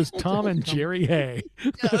 Who is Tom and Jerry Hay?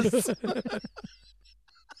 Yes.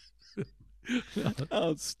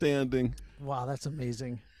 Outstanding. Wow, that's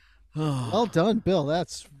amazing. Well done, Bill.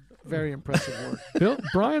 That's very impressive work.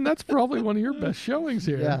 Bryan, that's probably one of your best showings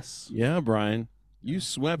here. Yes. Yeah, Bryan. You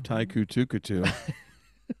swept Haiku Tukutu.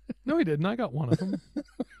 No, he didn't. I got one of them.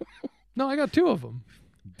 No, I got two of them.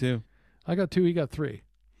 Two. I got two. He got three.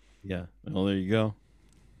 Yeah. Well, there you go.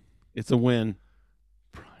 It's a win.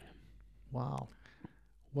 Bryan. Wow.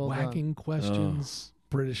 Well Whacking questions.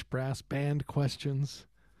 British brass band questions.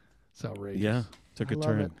 It's outrageous. Yeah. Took I a love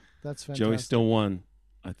turn. it. That's fantastic. Joey still won,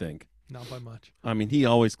 I think. Not by much. I mean, he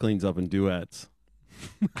always cleans up in duets.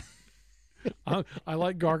 I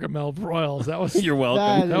like Gargamel broils. That was You're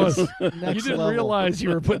welcome. That was next you didn't level. realize you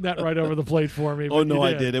were putting that right over the plate for me. Oh, but no, you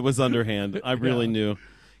I did. It was underhand. I really knew.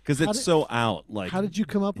 Because How it's did- so out. Like, How did you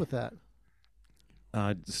come up with that?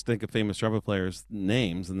 just think of famous trumpet players'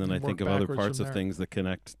 names, and then I Work think of other backwards parts from of there. things that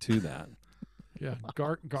connect to that. Yeah,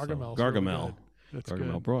 Gargamel. Gargamel. That's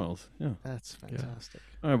Gargamel good. broils. Yeah. That's fantastic.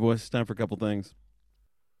 All right, boys. It's time for a couple things.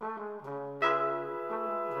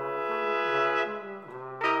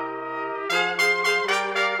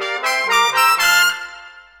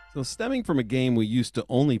 So, stemming from a game we used to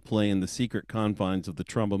only play in the secret confines of the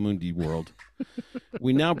Trombomundi world,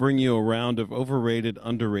 we now bring you a round of overrated,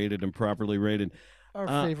 underrated, and properly rated. Our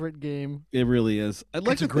favorite game. It really is. I'd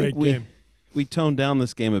like It's a to great think game. we toned down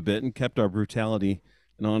this game a bit and kept our brutality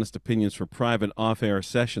and honest opinions for private off-air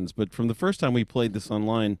sessions. But from the first time we played this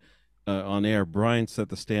online, on air, Bryan set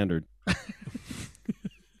the standard.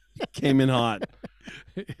 Came in hot.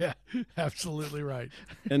 Yeah, absolutely right.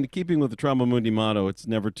 And keeping with the Trombomundi motto, it's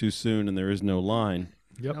never too soon and there is no line.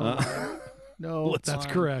 Yep, No, that's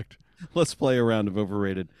fine. correct. Let's play a round of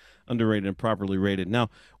overrated, underrated, and properly rated. Now,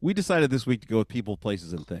 we decided this week to go with people,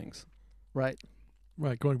 places, and things. Right.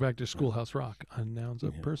 Right, going back to Schoolhouse Rock, nouns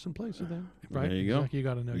of person, place, or thing. Right, There you go. Exactly, you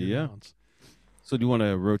got to know your Yeah. nouns. So do you want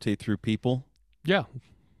to rotate through people? Yeah,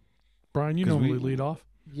 Bryan, you 'Cause normally we- lead off.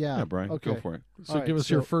 Yeah. Bryan, Okay. go for it. So All right, give us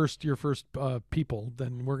your so- first people.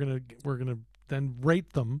 Then we're gonna then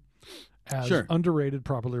rate them as Sure. underrated,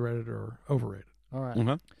 properly rated, or overrated. All right.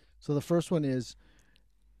 Uh-huh. So the first one is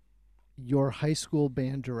your high school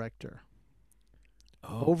band director.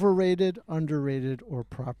 Oh, Overrated, underrated, or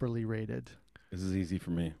properly rated? this is easy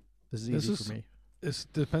for me. This is This easy is- for me. This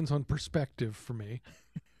depends on perspective for me.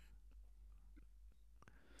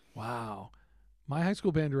 Wow, my high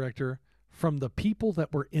school band director, from the people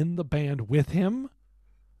that were in the band with him,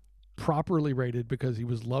 properly rated because he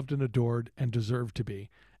was loved and adored and deserved to be.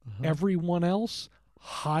 Uh-huh. Everyone else,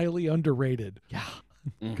 highly underrated. Yeah.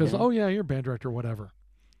 Because, Mhm. oh, yeah, you're a band director, whatever.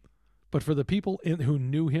 But for the people who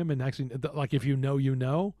knew him and actually, like, if you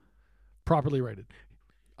know, properly rated.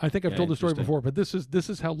 I think I've Yeah, told the story interesting. before, but this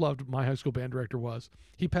is how loved my high school band director was.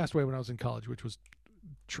 He passed away when I was in college, which was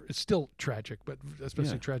it's still tragic, but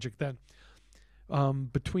especially Yeah. tragic then.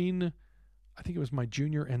 Between, I think it was my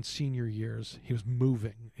junior and senior years, he was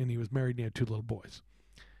moving, and he was married, and he had two little boys.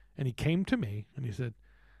 And he came to me, and he said,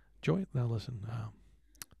 Joey, now listen, I'd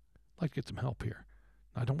like to get some help here.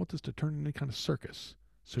 I don't want this to turn into any kind of circus.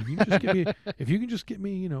 So if you can just get me, if you can just get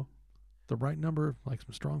me, the right number, like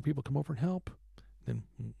some strong people come over and help, then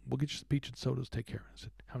we'll get you some peach and sodas, take care. I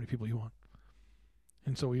said, how many people you want?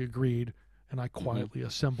 And so he agreed, and I quietly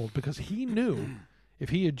assembled, because he knew if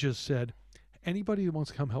he had just said, anybody who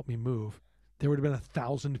wants to come help me move, there would have been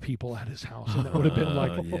 1,000 people at his house, and that would have been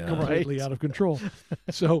like Yeah. completely Right. out of control.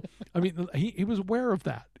 So, I mean, he was aware of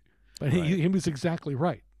that, but Right. he was exactly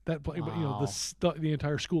right. That but, Wow. the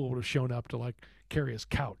entire school would have shown up to like carry his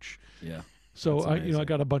couch. Yeah. So That's I amazing.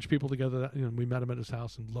 got a bunch of people together. That, we met him at his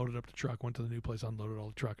house and loaded up the truck. Went to the new place, unloaded all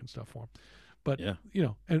the truck and stuff for him. But Yeah.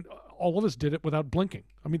 and all of us did it without blinking.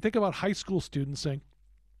 I mean, think about high school students saying,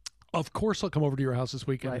 "Of course, I'll come over to your house this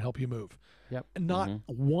weekend Right. and help you move." Yep. And not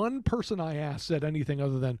one person I asked said anything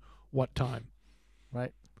other than "What time?"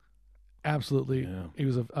 Right. Absolutely, Yeah. he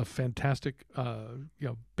was a fantastic, band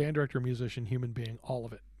director, musician, human being, all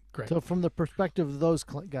of it. Great. So from the perspective of those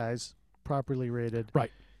guys, properly rated.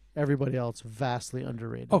 Right. Everybody else vastly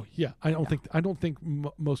underrated. Oh yeah, I don't think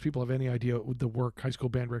most people have any idea what the work high school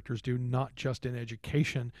band directors do, not just in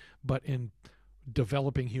education, but in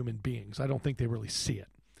developing human beings. I don't think they really see it.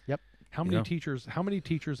 Yep. How many Yeah.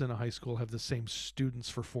 teachers in a high school have the same students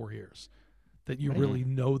for 4 years that you Right. really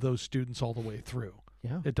know those students all the way through?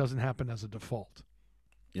 Yeah. It doesn't happen as a default.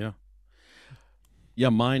 Yeah. Yeah,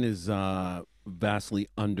 mine is vastly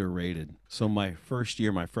underrated. So my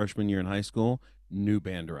freshman year in high school, new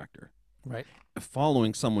band director. Right.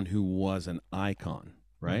 Following someone who was an icon,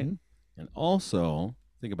 right? Mhm. And also,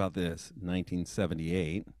 think about this,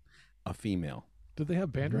 1978, a female. Did they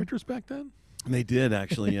have band Mhm. directors back then? They did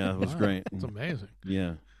actually, yeah, it was Wow. great. It's amazing.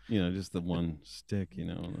 Yeah. just the one stick,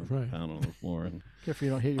 and Right. pound on the floor. And Careful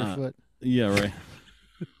you don't hit your foot. yeah, right.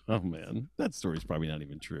 Oh man, that story's probably not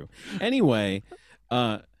even true. Anyway,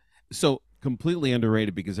 so completely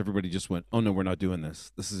underrated because everybody just went, "Oh no, we're not doing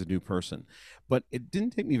this. This is a new person." But it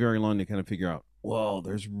didn't take me very long to kind of figure out, whoa,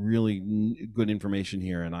 there's really good information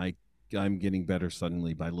here, and I'm getting better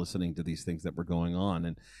suddenly by listening to these things that were going on,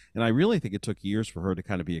 and I really think it took years for her to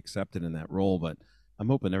kind of be accepted in that role, but I'm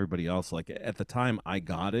hoping everybody else, like at the time I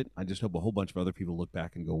got it, I just hope a whole bunch of other people look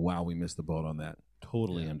back and go, wow, we missed the boat on that.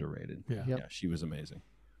 Totally underrated. Yeah. Yep. Yeah, she was amazing.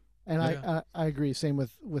 And Yeah. I agree. Same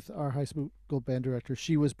with our high school band director.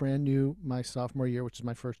 She was brand new my sophomore year, which is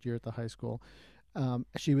my first year at the high school.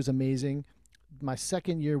 She was amazing. My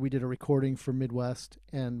second year, we did a recording for Midwest,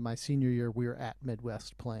 and my senior year, we were at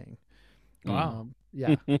Midwest playing. Wow.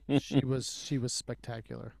 Yeah, she was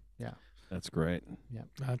spectacular. Yeah, That's great. yeah.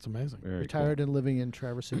 That's amazing. Very Retired and living in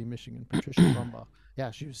Traverse City, Michigan. Patricia Brumbaugh.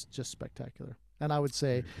 Yeah, she was just spectacular. And I would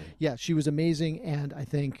say, yeah, she was amazing, and I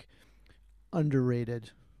think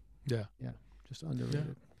underrated. Yeah. Yeah, just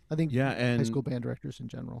underrated. I think Yeah, and high school band directors in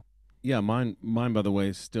general. yeah, mine by the way,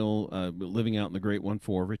 is still living out in the Great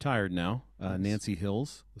 1-4, retired now. Nancy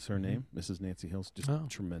Hills is her name, Mrs. Nancy Hills. Just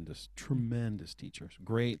tremendous teacher.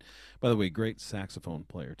 Great, by the way, great saxophone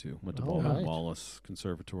player too. Went to Wallace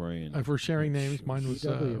Conservatory. And if we're sharing names, mine was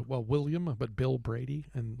CW. William, but Bill Brady,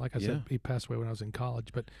 and like I said, he passed away when I was in college.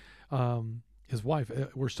 But his wife,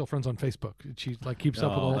 we're still friends on Facebook. She like keeps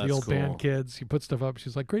up with all the old band kids. She puts stuff up.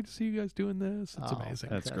 She's like, "Great to see you guys doing this. It's amazing."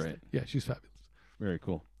 That's great. Yeah, she's fabulous. Very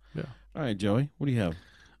cool. Yeah. All right, Joey, what do you have?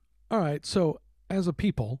 All right. So as a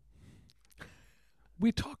people,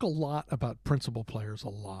 we talk a lot about principal players a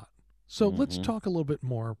lot. So let's talk a little bit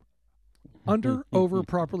more under, over,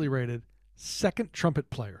 properly rated second trumpet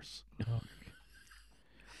players.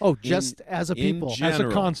 Oh, just as a people. As a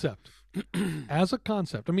concept. As a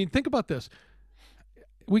concept. I mean, think about this.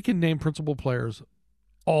 We can name principal players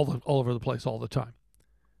all over the place all the time.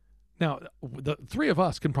 Now, the three of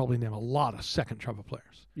us can probably name a lot of second trumpet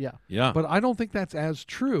players. Yeah. Yeah. But I don't think that's as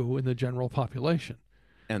true in the general population.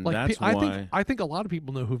 And Like, that's why I think a lot of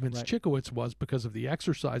people know who Vince Chikowitz was because of the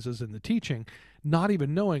exercises and the teaching, not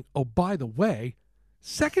even knowing, oh, by the way,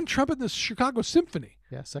 second trumpet in the Chicago Symphony.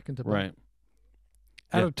 Yeah, second to right.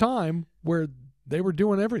 At a time where they were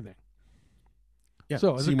doing everything. Yeah.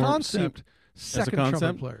 So as a concept, second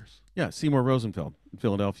trumpet players. Yeah, Seymour Rosenfeld in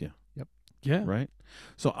Philadelphia. Yep. Yeah. Right?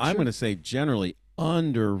 So I'm going to say generally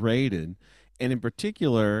underrated. And in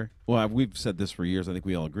particular, well, we've said this for years. I think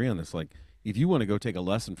we all agree on this. Like, if you want to go take a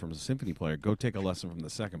lesson from a symphony player, go take a lesson from the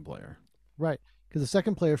second player. Right. Because the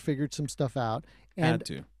second player figured some stuff out. And Had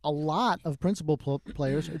to. a lot of principal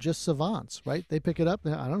players are just savants, right? They pick it up.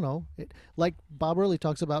 I don't know. Like Bob Early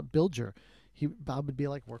talks about Bilger. Bob would be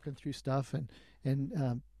like working through stuff,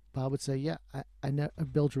 and Bob would say, "Yeah,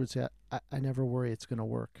 Bilger would say, I never worry it's going to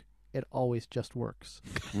work. It always just works."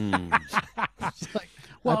 It's like,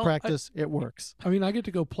 I practice, it works. I mean, I get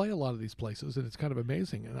to go play a lot of these places, and it's kind of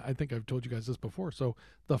amazing. And I think I've told you guys this before. So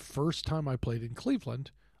the first time I played in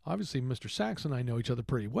Cleveland, obviously Mr. Sax and I know each other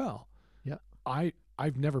pretty well. Yeah.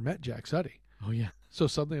 I've never met Jack Suddy. Oh, yeah. So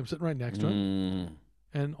suddenly I'm sitting right next to him.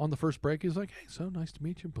 And on the first break, he's like, "Hey, so nice to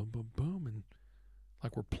meet you." Boom, boom, boom. And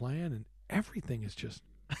like we're playing, and everything is just,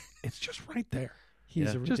 it's just right there.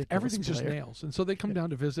 He's a ridiculous everything's player. just nails. And so they come down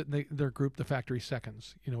to visit, and their group, the Factory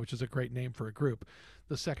Seconds, which is a great name for a group.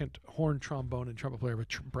 The second horn, trombone, and trumpet player of a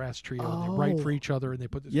brass trio, and they write for each other, and they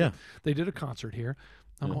put this. Yeah. They did a concert here.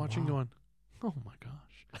 I'm watching, going, "Oh my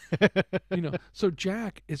gosh." So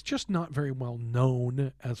Jack is just not very well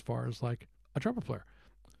known as far as like a trumpet player,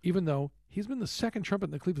 even though he's been the second trumpet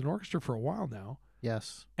in the Cleveland Orchestra for a while now.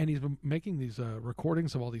 Yes. And he's been making these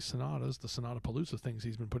recordings of all these sonatas, the Sonata Palooza things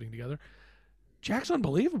he's been putting together. Jack's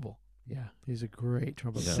unbelievable. Yeah, he's a great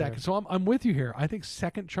trumpet player. Second, so I'm with you here. I think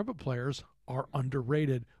second trumpet players are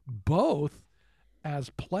underrated, both as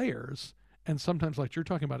players and sometimes like you're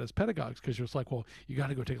talking about as pedagogues, because you're just like, well, you got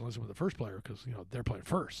to go take a lesson with the first player because they're playing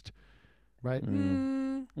first. Right?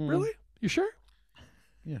 Really? You sure?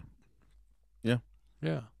 Yeah.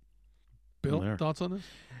 Bill, thoughts on this?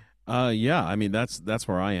 Yeah. I mean, that's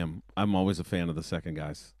where I am. I'm always a fan of the second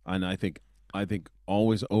guys, and I think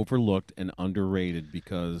always overlooked and underrated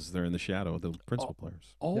because they're in the shadow of the principal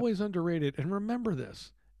players. Always underrated. And remember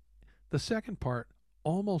this, the second part,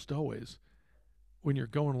 almost always, when you're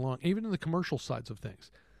going along, even in the commercial sides of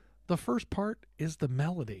things, the first part is the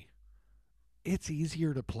melody. It's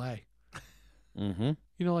easier to play. Mm-hmm.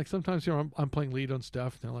 You know, like sometimes, you know, I'm playing lead on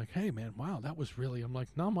stuff, and they're like, "Hey, man, wow, that was really." I'm like,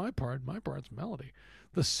 "No, my part's melody."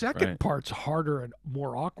 The second Right. part's harder and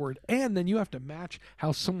more awkward, and then you have to match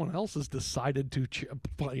how someone else has decided to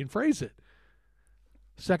play and phrase it.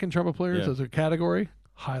 Second trumpet players Yeah. as a category,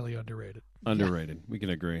 highly underrated. Underrated. We can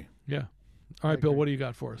agree. Yeah. All right, Bill, what do you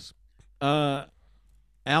got for us?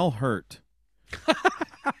 Al Hurt.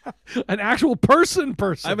 An actual person.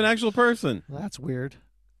 I have an actual person. Well, that's weird.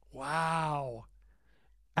 Wow.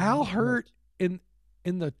 Al Hurt in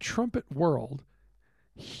the trumpet world,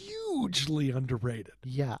 hugely underrated.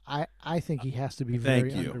 Yeah, I think he has to be Thank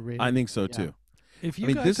very you. underrated. I think so Yeah. too. If you I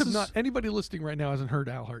mean, guys this have is- not, anybody listening right now hasn't heard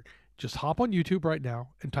Al Hurt, just hop on YouTube right now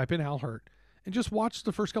and type in Al Hurt and just watch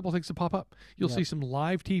the first couple of things that pop up. You'll Yep. see some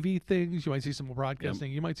live TV things. You might see some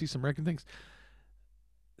broadcasting. You might see some record things.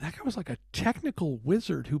 That guy was like a technical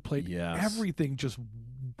wizard who played Yes. everything just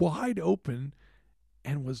wide open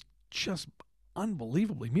and was just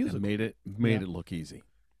unbelievably It musical. made it look easy.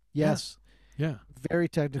 Yes, Yeah. very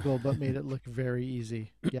technical, but made it look very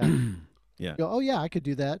easy. Yeah. Yeah. You go, oh yeah, I could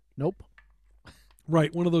do that. Nope.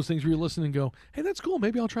 Right. One of those things where you listen and go, hey, that's cool.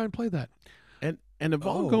 Maybe I'll try and play that. And if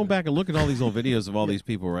I'm going back and look at all these old videos of all these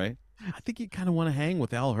people, right? I think you kind of want to hang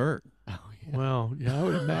with Al Hurt. Oh yeah. Well, yeah, I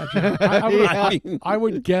would imagine. I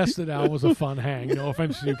would guess that Al was a fun hang. No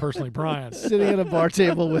offense to you personally, Bryan. Sitting at a bar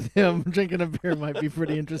table with him drinking a beer might be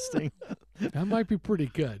pretty interesting. That might be pretty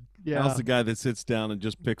good. Yeah. Al's the guy that sits down and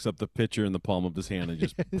just picks up the pitcher in the palm of his hand and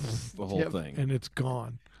just the whole Yep. thing. And it's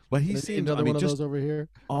gone. But he Maybe seems, another I mean, one of just those over here.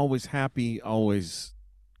 always happy, always,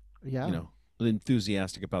 Yeah. you know,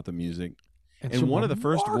 enthusiastic about the music. And some one of the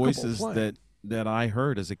first remarkable voices playing. that I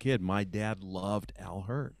heard as a kid, my dad loved Al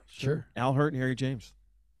Hurt. Sure. Al Hurt and Harry James.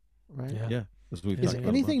 Right. Yeah. Yeah. As we've Is Is talked about a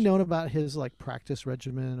anything bunch. known about his like practice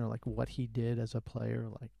regimen or like what he did as a player,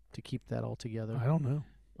 like to keep that all together? I don't know.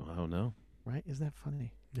 I don't know. Right? Isn't that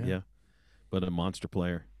funny? Yeah. But a monster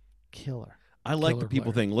player. Killer. I like Killer the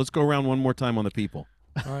people player. thing. Let's go around one more time on the people.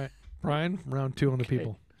 All right. Bryan, round 2 on the Okay.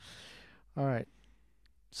 people. All right.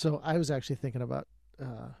 So I was actually thinking about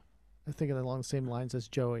thinking along the same lines as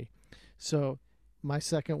Joey. So my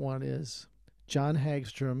second one is John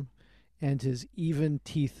Hagstrom and his even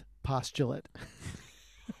teeth postulate.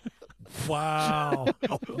 Wow.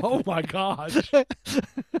 Oh, my gosh.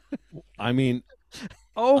 I mean,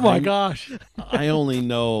 Oh, my I'm- gosh. I only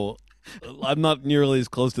know. I'm not nearly as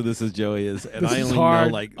close to this as Joey is, and This I is only hard.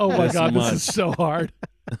 know like oh, my this God. much. This is so hard.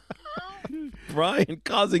 Brian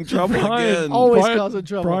causing trouble Bryan, again. Always Bryan- causing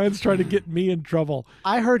trouble. Bryan's trying to get me in trouble.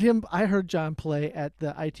 I heard John play at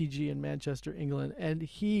the ITG in Manchester, England, and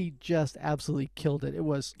he just absolutely killed it. It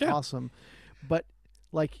was Yeah. awesome. But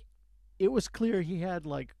like it was clear he had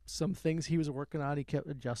like some things he was working on. He kept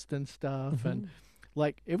adjusting stuff and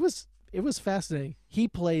like it was fascinating. He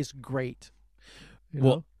plays great. You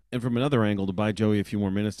Well, and from another angle, to buy Joey a few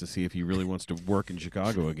more minutes to see if he really wants to work in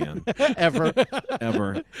Chicago again. know? ever.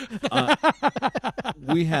 Ever.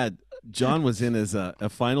 We had John was in as a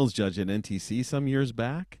finals judge at NTC some years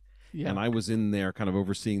back, Yeah. and I was in there kind of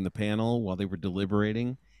overseeing the panel while they were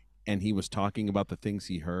deliberating, and he was talking about the things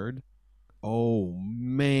he heard. Oh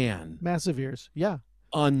man, Massive ears. Yeah.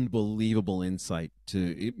 unbelievable insight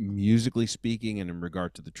to it, musically speaking, and in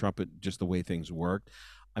regard to the trumpet, just the way things worked.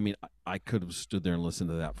 I mean, I could have stood there and listened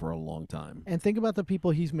to that for a long time. And think about the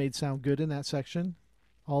people he's made sound good in that section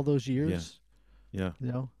all those years. Yeah, You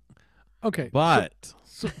know? Okay. but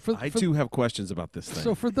so for, I for- too have questions about this thing.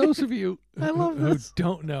 So for those of you I love who this.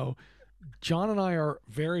 don't know, John and I are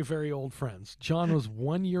very, very old friends. John was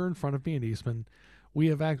 1 year in front of me in Eastman.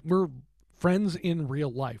 We're friends in real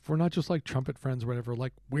life. We're not just like trumpet friends or whatever.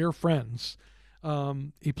 Like we're friends.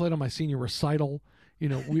 He played on my senior recital. You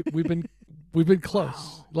know, we've been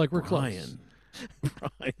close. Like we're close.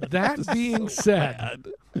 Brian, That is being so said, bad.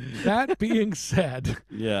 that being said,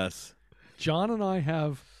 Yes. John and I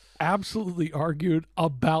have absolutely argued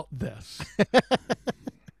about this.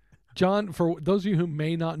 John, for those of you who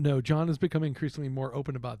may not know, John is becoming increasingly more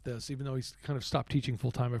open about this, even though he's kind of stopped teaching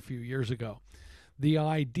full time a few years ago. The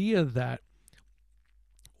idea that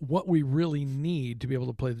what we really need to be able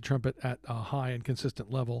to play the trumpet at a high and consistent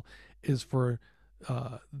level is for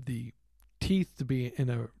the teeth to be in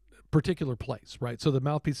a particular place, right? So the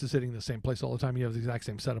mouthpiece is sitting in the same place all the time. You have the exact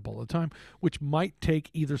same setup all the time, which might take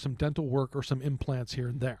either some dental work or some implants here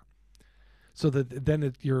and there. So that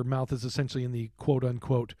then your mouth is essentially in the quote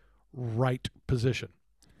unquote right position.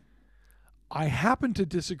 I happen to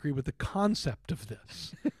disagree with the concept of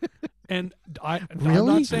this. And I'm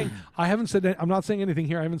Really? not saying I'm not saying anything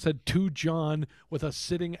here. I haven't said to John with us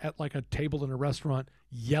sitting at like a table in a restaurant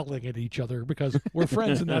yelling at each other because we're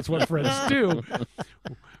friends and that's what friends do.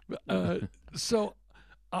 So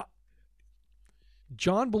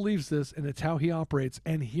John believes this, and it's how he operates.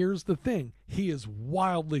 And here's the thing: he is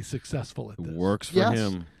wildly successful at It this. works for Yes.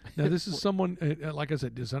 him. Now, this is someone, like I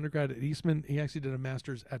said, his undergrad at Eastman. He actually did a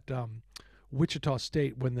master's at Wichita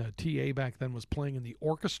State when the TA back then was playing in the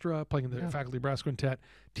orchestra, playing in the faculty brass quintet,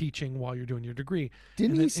 teaching while you're doing your degree.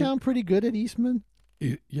 Didn't he sound pretty good at Eastman?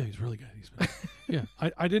 Yeah, he's really good at Eastman. Yeah,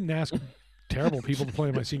 I didn't ask terrible people to play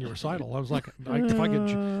in my senior recital. I was like, if I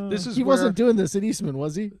could, this is He where, wasn't doing this at Eastman,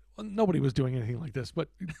 was he? well, nobody was doing anything like this. But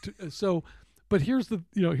but here's the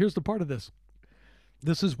here's the part of this.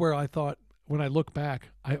 This is where I thought, when I look back,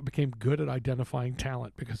 I became good at identifying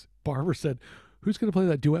talent, because Barbara said, "Who's going to play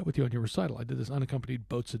that duet with you on your recital?" I did this unaccompanied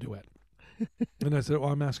boats duet, and I said, "Oh,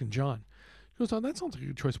 I'm asking John." He goes, "Oh, that sounds like a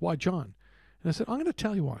good choice. Why John?" And I said, "I'm going to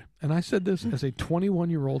tell you why." And I said this as a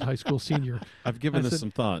 21-year-old high school senior. I've given I this said-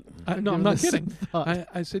 some thought. No, I'm not kidding.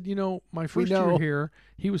 I said, my first know. year here,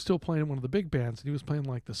 he was still playing in one of the big bands, and he was playing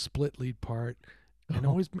like the split lead part, and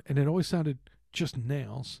it always sounded just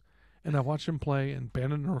nails. And I watched him play, and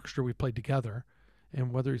band and orchestra, we played together,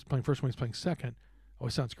 and whether he's playing first or he's playing second,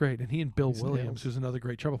 always sounds great. And he and Bill These Williams, nails. who's another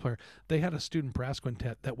great treble player, they had a student brass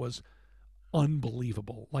quintet that was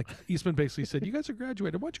unbelievable. Like Eastman basically said, "You guys are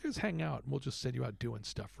graduated. Why don't you guys hang out, and we'll just send you out doing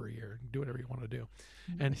stuff for a year and do whatever you want to do."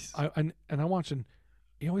 And I watched, and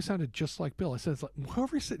he always sounded just like Bill. I said, "It's like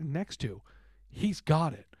whoever he's sitting next to, he's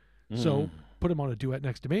got it." So put him on a duet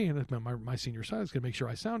next to me, and my senior side is going to make sure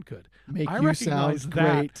I sound good. Make I you recognize sound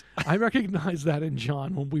that. great. I recognize that in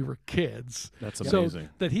John when we were kids. That's So amazing.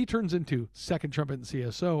 that he turns into second trumpet in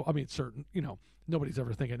CSO. I mean, certain, nobody's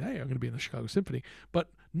ever thinking, "Hey, I'm going to be in the Chicago Symphony." But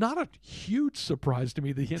not a huge surprise to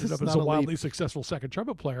me that he ended It's up as not a a wildly leap. successful second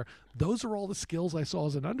trumpet player. Those are all the skills I saw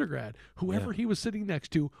as an undergrad. Whoever he was sitting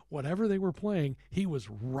next to, whatever they were playing, he was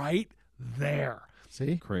right there.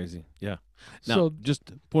 See? Crazy. Yeah. Now, So-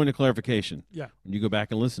 just point of clarification. Yeah. When you go back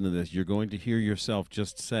and listen to this, you're going to hear yourself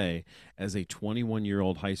just say, as a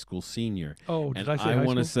 21-year-old high school senior. Oh, did and I say high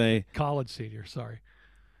want to school? say, College senior, sorry.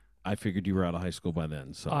 I figured you were out of high school by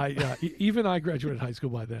then. So Even I graduated high school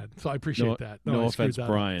by then, so I appreciate that. No I screwed offense, that up.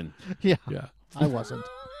 Brian. Yeah, Yeah. I wasn't.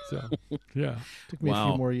 So, yeah. Took me a Wow.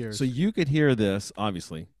 few more years. So you could hear this,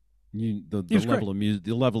 obviously. The was level of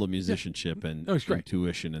the level of musicianship and No, it's great.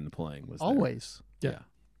 intuition in the playing was there. Always. Yeah.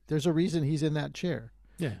 There's a reason he's in that chair.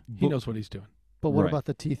 Yeah. He But- knows what he's doing. But what Right. about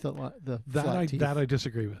the teeth? The flat teeth That I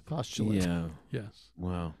disagree with. postulate. Yeah. Yes.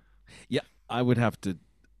 Wow. Yeah, I would have to.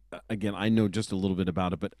 Again, I know just a little bit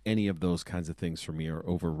about it, but any of those kinds of things for me are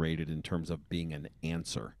overrated in terms of being an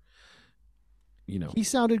answer. He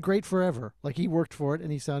sounded great forever. Like he worked for it,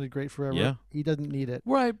 and he sounded great forever. Yeah. He doesn't need it.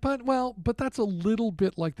 Right, but that's a little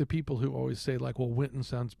bit like the people who always say, like, well, Wynton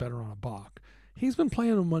sounds better on a Bach. He's been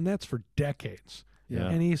playing on Monettes for decades, Yeah.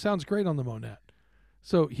 and he sounds great on the Monette.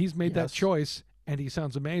 So he's made that Yes. choice, and he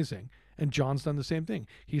sounds amazing. And John's done the same thing.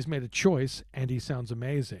 He's made a choice, and he sounds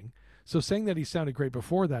amazing. So saying that he sounded great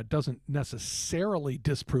before that doesn't necessarily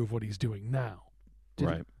disprove what he's doing now.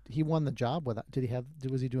 Right. He won the job with that.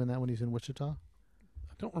 Was he doing that when he was in Wichita?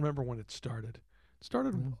 I don't remember when it started. It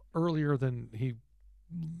started Mm. earlier than he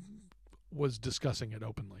was discussing it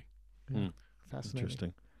openly. Fascinating.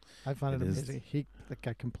 Interesting. I find it It is- amazing. That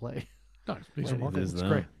guy can play. No, he's Well, it remarkable. is It's that.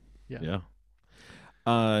 great. Yeah.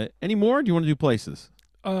 Any more? Do you want to do places?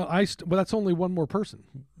 Well, that's only one more person.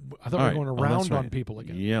 I thought All we were right. going Oh, that's around on right. people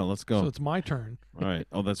again. Yeah, let's go. So it's my turn. All right.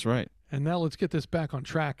 Oh, that's right. And now let's get this back on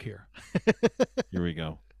track here. Here we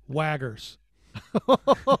go. Waggers.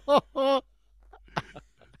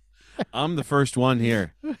 I'm the first one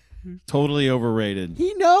here. Totally overrated.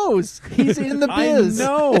 He knows. He's in the I biz.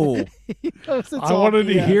 know. He knows it's I all wanted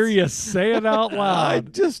to BS. hear you say it out I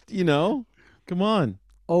loud. just, come on.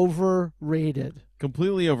 Overrated.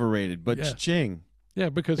 Completely overrated, but Yeah. ching. Yeah,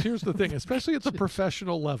 because here's the thing, especially at the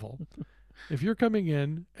professional level, if you're coming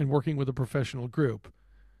in and working with a professional group,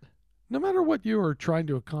 no matter what you are trying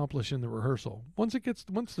to accomplish in the rehearsal, once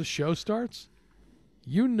the show starts,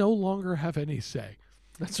 you no longer have any say.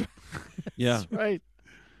 That's right. Yeah. That's right.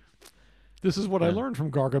 This is what I Yeah. learned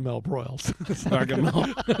from Gargamel Broyles.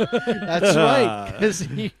 Gargamel. That's right. 'Cause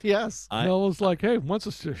yes. Mel was like, hey, once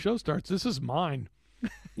the show starts, this is mine.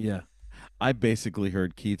 Yeah. I basically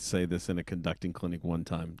heard Keith say this in a conducting clinic one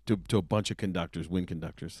time to a bunch of conductors, wind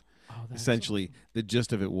conductors. Oh, that's Essentially, the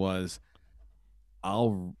gist of it was,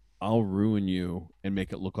 I'll ruin you and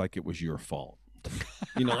make it look like it was your fault.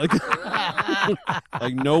 Like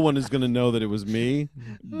like no one is going to know that it was me,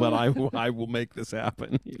 but I will make this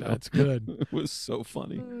happen. That's good. It was so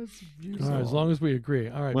funny. All right, as long as we agree.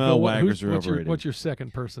 All right. Well, Bill, waggers are overrated. What's your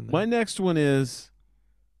second person then? My next one is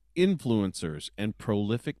influencers and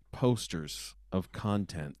prolific posters of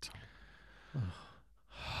content.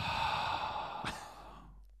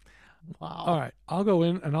 Wow. All right, I'll go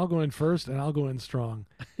in first, and I'll go in strong.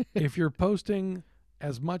 If you're posting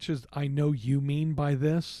as much as I know you mean by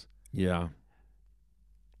this, Yeah.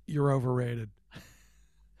 you're overrated.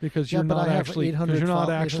 Because Yeah, you're but not I have actually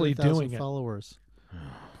 800,000 doing it. followers.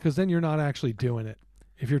 Because then you're not actually doing it.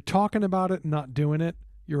 If you're talking about it and not doing it,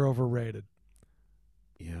 you're overrated.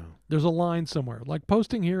 Yeah. There's a line somewhere. Like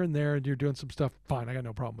posting here and there and you're doing some stuff, fine, I got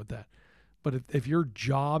no problem with that. But if your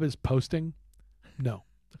job is posting, no.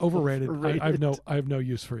 Overrated. Overrated. I have no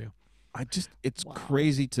use for you. It's Wow.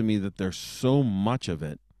 crazy to me that there's so much of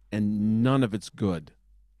it and none of it's good.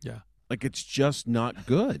 Yeah. Like it's just not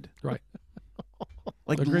good. Right.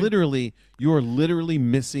 Like Agreed. literally, you're literally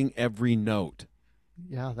missing every note.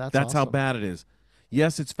 Yeah, that's how awesome. bad it is.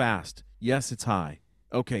 Yes, it's fast. Yes, it's high.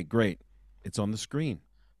 Okay, great. It's on the screen.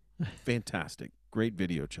 Fantastic. Great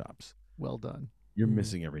video chops. Well done. You're Mhm.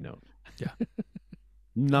 missing every note. Yeah. I'm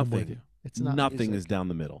with Nothing. you. It's not Nothing music. is down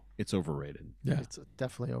the middle. It's overrated. Yeah. It's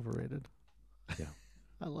definitely overrated. Yeah.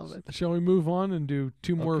 I love it. Shall we move on and do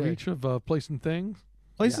two more of Okay. each of place and things?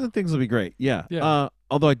 Places Yeah. and things will be great. Yeah. Yeah.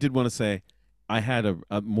 Although I did want to say I had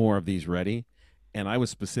a more of these ready, and I was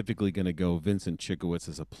specifically going to go Vincent Chikowitz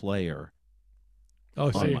as a player Oh,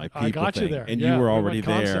 on see, my people I got thing. you there. And Yeah, you were we already went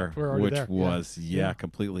concept. there, We're already which there. was, Yeah.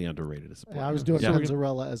 completely underrated as a player. I was doing Yeah.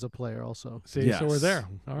 Panzarella as a player also. See, so we're Yes. there.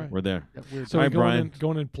 All right. We're there. Yeah, we're So All we're right, Bryan.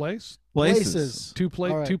 going in place. Places. Two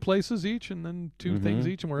All right. two places each, and then 2 things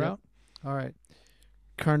each, and we're Yep. out. All right.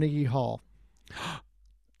 Carnegie Hall.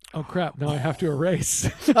 Oh crap! Now I have to erase.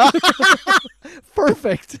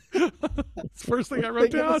 Perfect. It's the first thing I wrote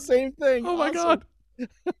Thinking down. the same thing. Oh my Awesome. god.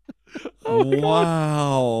 Oh my god.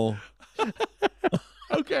 Wow.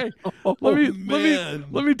 Okay. Oh, Let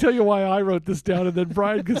me tell you why I wrote this down, and then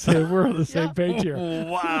Bryan can say we're on the same Yeah. page here.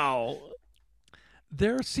 Wow.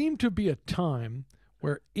 There seemed to be a time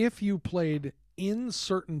where if you played in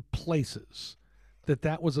certain places,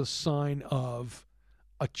 that was a sign of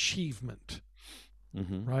achievement,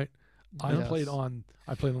 Mm-hmm. right? I Yes. played on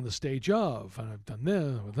the stage of, and I've done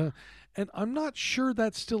this with that, and I'm not sure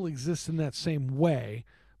that still exists in that same way.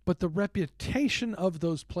 But the reputation of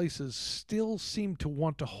those places still seem to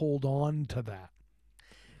want to hold on to that.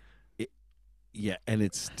 Yeah, and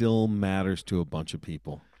it still matters to a bunch of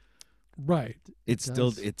people. Right. It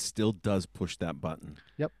does. still does push that button.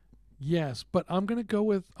 Yes, but I'm gonna go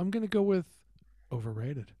with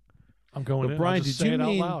overrated. I'm going But in. Bryan, I'll just did say you it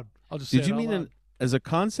mean- out loud. I'll just Did say you it out mean loud. as a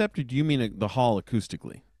concept, or do you mean the hall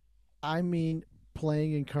acoustically? I mean,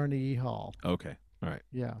 playing in Carnegie Hall. Okay. All right.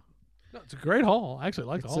 Yeah. No, it's a great hall. I actually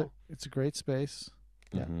like the It's hall. it's a great space.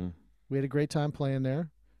 Yeah. Mm-hmm. We had a great time playing there.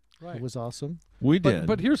 Right. It was awesome. We did.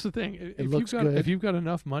 But here's the thing: if looks you've got good. if you've got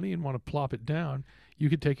enough money and want to plop it down, you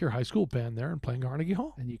could take your high school band there and play in Carnegie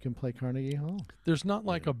Hall. And you can play Carnegie Hall. There's not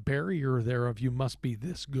like a barrier there of you must be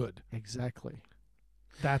this good. Exactly.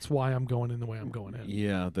 That's why I'm going in the way I'm going in.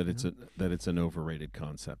 yeah, that it's an overrated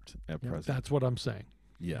concept at Yeah. present. That's what I'm saying.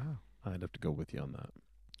 Yeah, I'd have to go with you on that.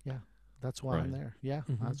 That's why I'm Right. there. Yeah,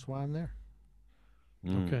 Mhm. that's why I'm there.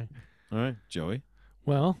 Mm. Okay. All right, Joey.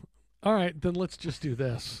 Well, all right, then let's just do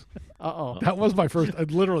this. Uh-oh. That was my first.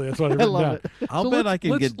 Literally, that's what I I written love down. it. I'll So bet let's- I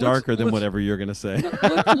can let's- get darker than let's- whatever you're going to say.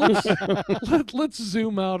 Let's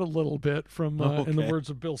zoom out a little bit from, in the Okay.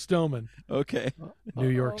 words of Bill Stoneman, Okay. New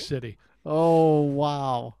York City. Oh,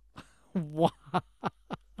 wow. Wow.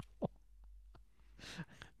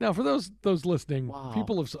 Now, for those listening, Wow.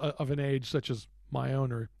 people of an age such as my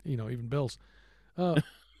own, or even Bill's,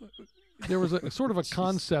 there was a sort of a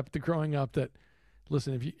concept growing up that,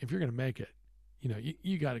 listen, if you're going to make it,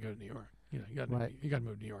 you got to go to New York. You got Right. to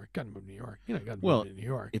move to New York. Got to move to New York. You got to Well, move to New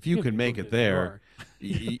York. if you gotta can make move it to New there,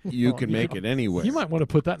 York. you Oh, can yeah. make it anywhere. You might want to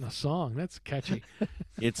put that in a song. That's catchy.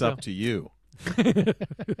 It's up to you.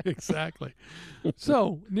 Exactly.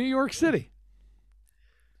 So, New York City.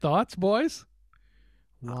 Thoughts, boys?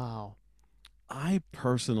 Wow. I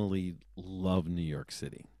personally love New York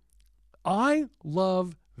City. I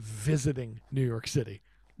love visiting New York City.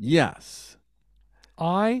 Yes.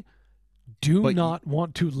 I do But not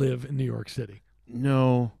want to live in New York City,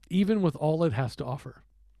 No. even with all it has to offer.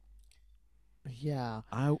 Yeah.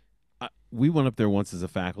 We went up there once as a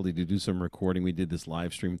faculty to do some recording. We did this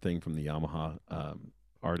live stream thing from the Yamaha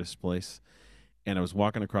artist place, and I was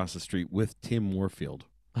walking across the street with Tim Warfield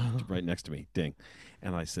right next to me. Ding.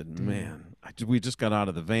 And I said, man, we just got out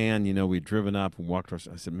of the van. We'd driven up and walked across.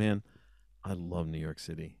 I said, man, I love New York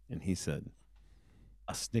City. And he said,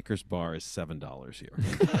 a Snickers bar is $7 here.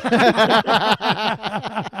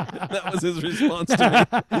 That was his response to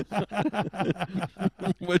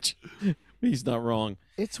me. Which he's not wrong.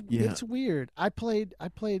 It's Yeah. it's weird. I played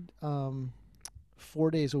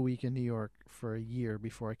 4 days a week in New York for a year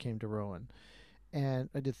before I came to Rowan. And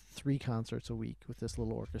I did 3 concerts a week with this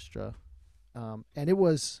little orchestra. And it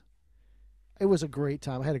was a great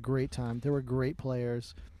time. I had a great time. There were great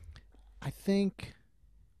players. I think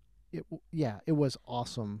it was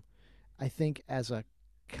awesome. I think as a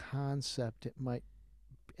concept, it might,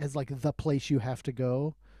 as like the place you have to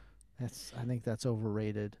go, I think that's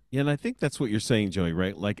overrated. Yeah, and I think that's what you're saying, Joey,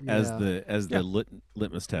 right? Like as Yeah. the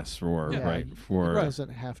litmus test for Yeah, right it for doesn't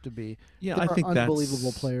have to be. yeah, There I are think unbelievable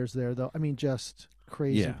that's players there, though. I mean, just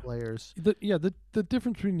crazy Yeah. players. The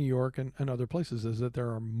difference between New York and other places is that there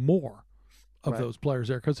are more of Right. those players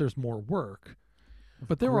there because there's more work.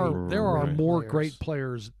 But there Great, are Right. more players. great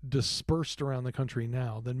players dispersed around the country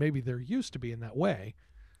now than maybe there used to be in that way.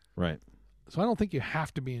 right. So I don't think you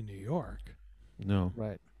have to be in New York. No.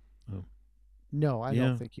 Right. Oh. No, I Yeah.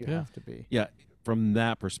 don't think you Yeah. have to be. Yeah, from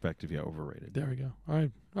that perspective, yeah, overrated. There we go. All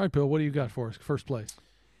right, Bill. What do you got for us? First place.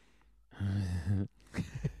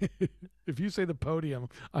 If you say the podium,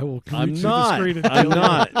 I will reach I'm through not. the screen and I'm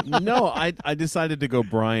tell you. not. No, I decided to go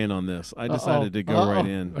Bryan on this. I decided to go right Are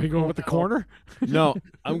in. you going with the corner? No,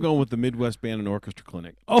 I'm going with the Midwest Band and Orchestra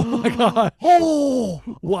Clinic. Oh my God! Oh,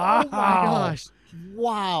 Wow! oh my gosh!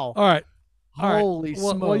 Wow! All right. All right. Holy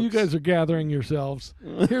Well, while you smokes. guys are gathering yourselves,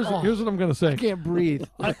 here's what I'm going to say. I can't breathe.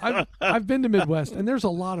 I've been to Midwest, and there's a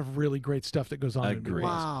lot of really great stuff that goes on in Agreed. Midwest.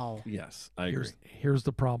 Wow! Yes, I agree. Here's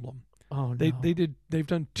the problem. Oh no! They've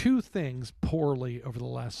done 2 things poorly over the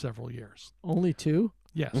last several years. Only 2?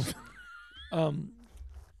 Yes.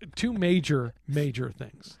 2 major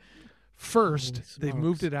things. First, Holy they've smokes.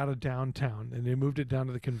 moved it out of downtown and they moved it down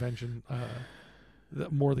to the convention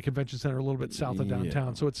more the convention center a little bit south of downtown.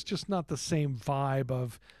 Yeah. So it's just not the same vibe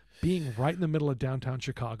of being right in the middle of downtown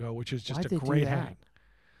Chicago, which is just Why'd a they do great that?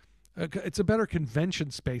 hang. It's a better convention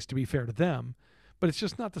space, to be fair to them, but it's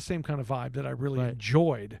just not the same kind of vibe that I really Right.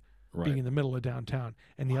 enjoyed Right. being in the middle of downtown.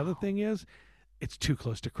 And the other thing is, it's too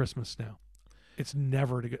close to Christmas now. It's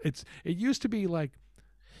never to go. It used to be like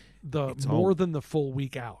It's more all- than the full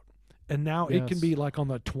week out. And now it can Yes. be like on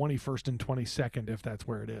the 21st and 22nd if that's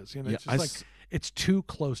where it is. You know, Yeah, it's just like it's too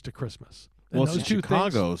close to Christmas. And Well, it's those in 2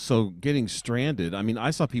 Chicago, so getting stranded. I mean,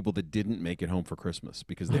 I saw people that didn't make it home for Christmas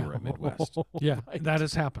because they Yeah. were at Midwest. things, yeah, that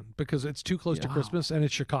has happened because it's too close to Wow. Christmas and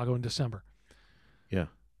it's Chicago in December. Yeah.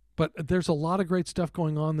 But there's a lot of great stuff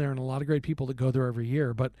going on there and a lot of great people that go there every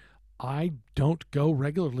year. But I don't go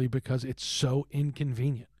regularly because it's so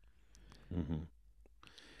inconvenient. Mm-hmm.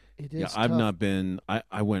 It is. Yeah, I've tough. not been.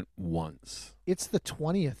 I went once. It's the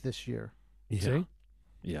 20th this year. See?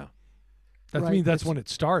 Yeah. That Right, means that's it's- when it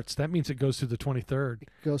starts. That means it goes through the 23rd. It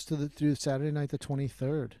goes to through Saturday night, the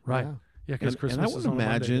 23rd. Right. Yeah. Yeah, because And I Christmas would is on a Monday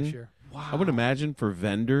imagine- this year. Wow. I would imagine for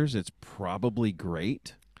vendors, it's probably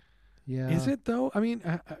great. Yeah. Is it though? I mean,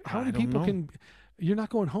 how I many don't people know. can? You're not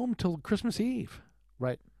going home till Christmas Eve.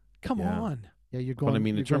 Right. Come Yeah. on. Yeah, you're going. But I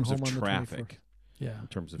mean, in you're going terms of home on the 24th. traffic, Yeah. in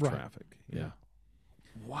terms of Right. traffic, yeah.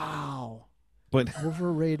 Wow. But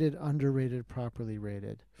Overrated, underrated, properly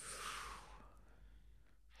rated.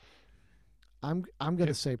 I'm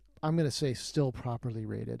gonna say still properly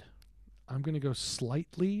rated. I'm going to go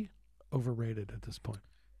slightly overrated at this point.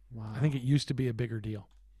 Wow. I think it used to be a bigger deal.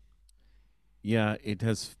 yeah, it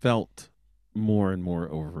has felt more and more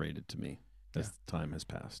overrated to me as time has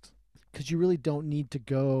passed. because you really don't need to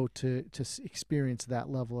go to experience that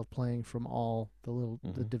level of playing from all the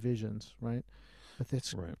the Mhm. divisions, right? But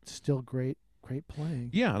it's Right. still great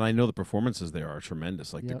playing. Yeah, and I know the performances there are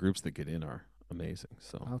tremendous. Like the Yep. groups that get in are amazing.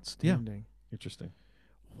 So Outstanding. interesting.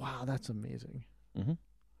 Wow, that's amazing. Mm-hmm.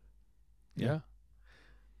 Yeah.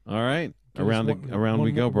 All right, Give us around one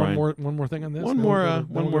we go, more- Brian. One more thing on this. One Then more, we'll go to-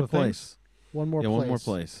 then one we'll more go to things. place. One more Yeah, place. one more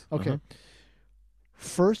place. Okay. Uh-huh.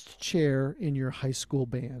 First chair in your high school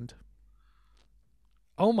band.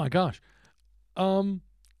 Oh my gosh.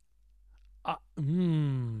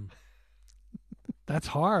 That's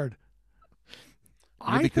hard.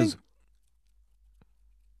 I because think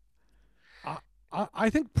I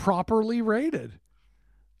think properly rated.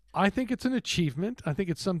 I think it's an achievement. I think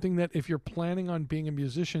it's something that if you're planning on being a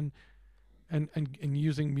musician and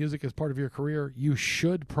using music as part of your career, you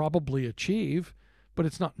should probably achieve, but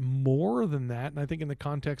it's not more than that. And I think in the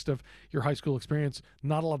context of your high school experience,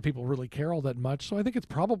 not a lot of people really care all that much. So I think it's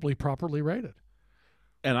probably properly rated.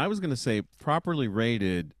 and I was going to say properly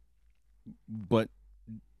rated, but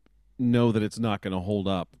know that it's not going to hold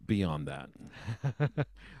up beyond that.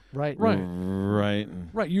 Right. Right.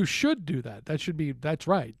 Right. You should do that. That's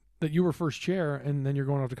right. That you were first chair and then you're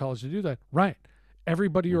going off to college to do that. Right.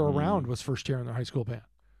 Everybody you're Mhm. around was first chair in their high school band.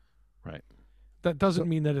 Right. That doesn't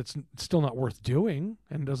mean that it's still not worth doing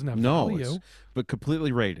and doesn't have No, value. but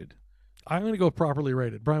completely rated. I'm going to go properly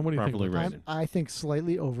rated. Brian, what do you Properly think? rated. I think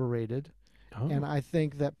slightly overrated. Oh. And I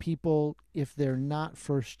think that people, if they're not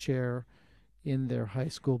first chair in their high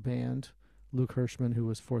school band, Luke Hirschman, who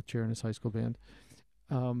was fourth chair in his high school band,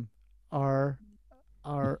 are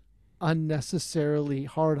unnecessarily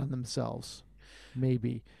hard on themselves,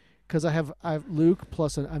 maybe, because I have Luke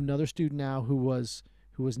plus another student now who was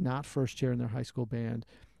not first chair in their high school band,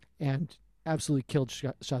 and absolutely killed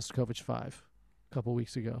Shostakovich 5 a couple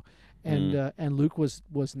weeks ago, and Luke was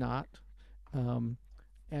not,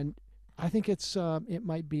 and I think it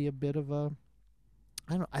might be a bit of a,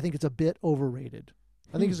 I don't know, I think it's a bit overrated.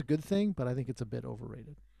 I think it's a good thing, but I think it's a bit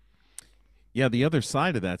overrated. Yeah, the other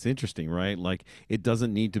side of that's interesting, right? Like, it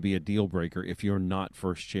doesn't need to be a deal breaker if you're not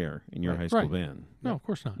first chair in your high school band. No, of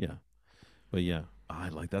course not. Yeah. But yeah,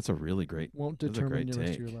 that's a really great. Won't that's a determine great the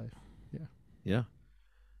rest of take. your life. Yeah.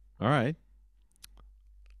 All right.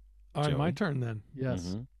 All right, my Joey? turn then. Yes.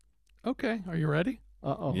 Mhm. Okay, are you ready?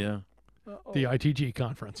 Uh-oh. Yeah. Uh-oh. The ITG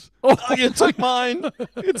conference. Oh, you took mine.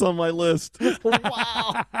 It's on my list.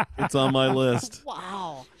 Wow. It's on my list.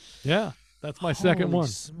 Wow. Yeah, that's my second Holy one.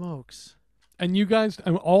 smokes. And you guys,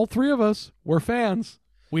 and all three of us, we're fans.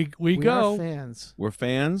 We go. are fans. We're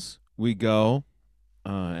fans. We go.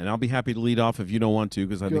 And I'll be happy to lead off if you don't want to,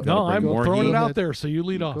 because I think No, that'll bring I'm more throwing heat. it Go out ahead. there, so you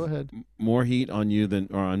lead off. Go ahead. More heat on you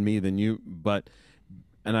or on me than you. But,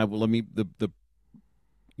 and I will let me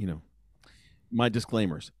my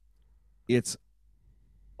disclaimers. It's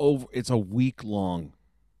a week long,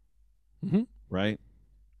 Mhm. right?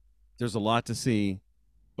 There's a lot to see,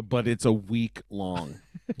 but it's a week long.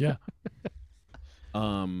 Yeah.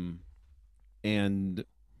 And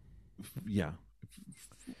yeah,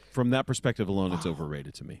 from that perspective alone, it's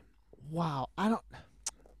overrated to me. Wow. I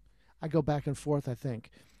go back and forth, I think.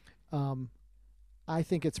 I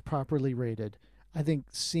think it's properly rated. I think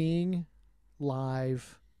seeing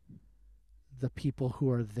live the people who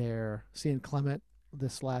are there, seeing Clement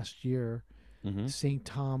this last year, Mm-hmm. seeing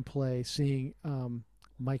Tom play, seeing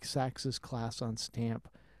Mike Sachs's class on Stamp.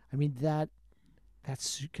 I mean, that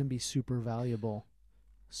can be super valuable.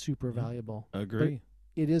 Super Yeah. valuable. Agree.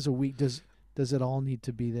 It is a week. Does it all need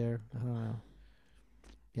to be there? I don't know.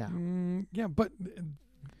 Yeah. Yeah, but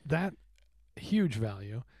that huge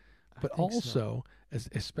value. But I think so. also,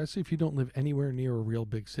 especially if you don't live anywhere near a real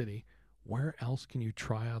big city, where else can you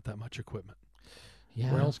try out that much equipment?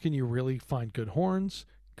 Yeah. Where else can you really find good horns,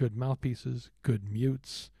 good mouthpieces, good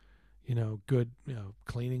mutes, good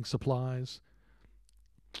cleaning supplies?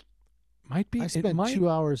 Might be. I spent 2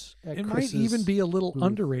 hours at It Chris's might even be a little booth.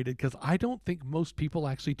 underrated because I don't think most people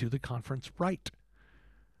actually do the conference right.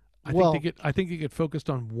 I Well- think they get focused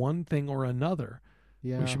on one thing or another.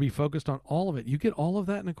 Yeah. We should be focused on all of it. You get all of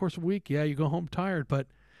that in the course of a week. Yeah, you go home tired, but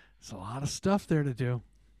there's a lot of stuff there to do.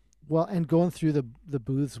 Well, and going through the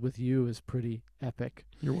booths with you is pretty epic.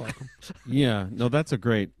 You're welcome. Yeah, no, that's a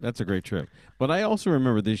great trip. But I also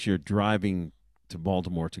remember this year driving to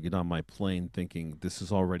Baltimore to get on my plane thinking this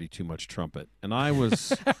is already too much trumpet. And I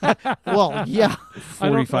was Well, yeah.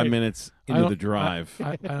 45 wait. minutes I into don't- the drive.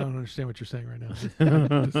 I don't understand what you're saying right now.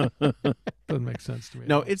 It just doesn't make sense to me.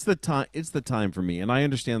 No, it's the time for me. And I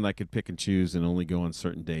understand that I could pick and choose and only go on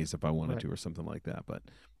certain days if I wanted Right. to or something like that, but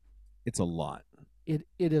it's a lot. It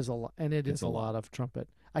is a lot, and It's is a a lot. lot of trumpet.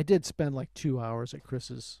 I did spend like 2 hours at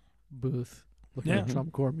Chris's booth looking at Yeah.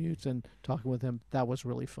 trump corps mutes and talking with him. That was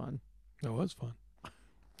really fun. That was fun.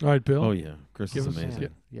 All right, Bill. Oh yeah, Chris Give is us-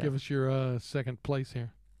 amazing. Yeah. Give us your second place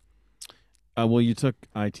here. Well, you took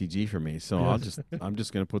ITG for me, so Yes. I'm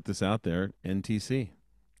just going to put this out there. NTC.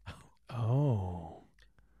 Oh.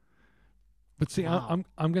 But see, Wow.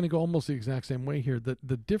 I'm going to go almost the exact same way here. The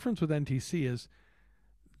difference with NTC is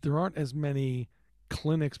there aren't as many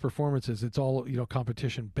clinics performances. It's all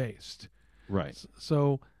competition based. Right.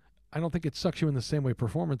 So I don't think it sucks you in the same way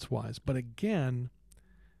performance wise. But again,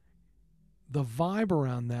 the vibe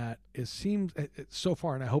around that seems so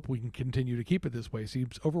far, and I hope we can continue to keep it this way,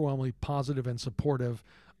 seems overwhelmingly positive and supportive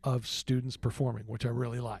of students performing, which I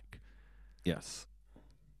really like. Yes.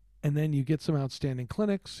 And then you get some outstanding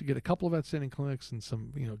clinics. You get a couple of outstanding clinics and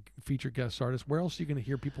some featured guest artists. Where else are you going to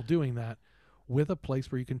hear people doing that with a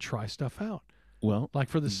place where you can try stuff out? Well, Like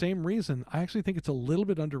for the same reason, I actually think it's a little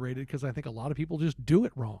bit underrated because I think a lot of people just do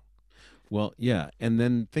it wrong. yeah, and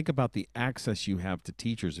then think about the access you have to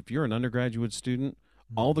teachers. If you're an undergraduate student,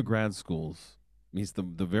 all the grad schools, means the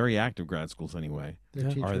very active grad schools anyway, Their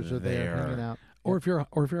Yeah. teachers are there there. hanging out. Or if you're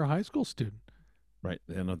a high school student, right?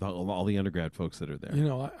 And all the undergrad folks that are there.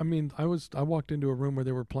 I mean, I walked into a room where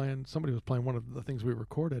they were playing. Somebody was playing one of the things we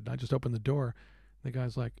recorded. And I just opened the door. The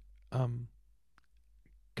guy's like, "Come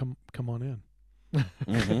on in."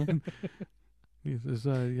 Mhm. He says,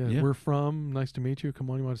 we're from. Nice to meet you. Come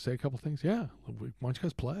on, you want to say a couple things? Yeah. Why don't you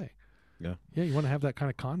guys play? Yeah. Yeah, you want to have that kind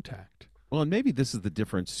of contact. Well, and maybe this is the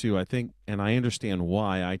difference too. I think, and I understand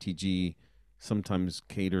why ITG sometimes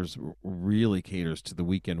really caters to the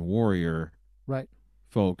weekend warrior, Right.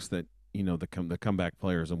 folks that the comeback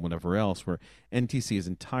players and whatever else. Where NTC is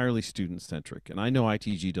entirely student centric, and I know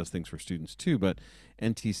ITG does things for students too, but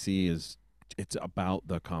NTC it's about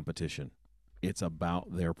the competition. It's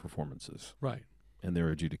about their performances, Right. and their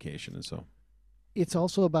adjudication, and so It's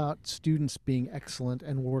also about students being excellent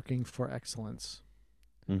and working for excellence.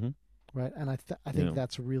 Mm-hmm. Right. And I think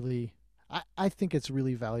that's really, I think it's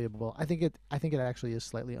really valuable. I think it actually is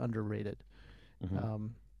slightly underrated. Mm-hmm.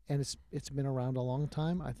 And it's been around a long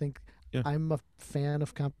time. I think Yeah. I'm a fan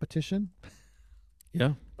of competition.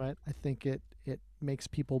 Yeah. Right. I think it makes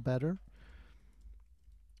people better.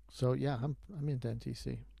 So yeah, I'm into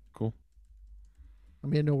NTC. Cool. I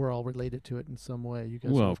mean, I know we're all related to it in some way. You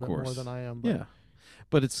guys Well, are a of bit more course. than I am. But Yeah,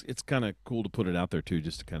 but it's kind of cool to put it out there too,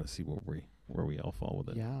 just to kind of see where we all fall with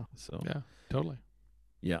it. yeah. So Yeah, totally.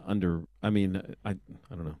 yeah, I mean, I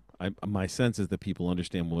don't know. My sense is that people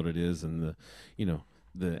understand what it is, and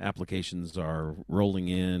the applications are rolling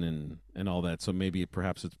in and all that. So maybe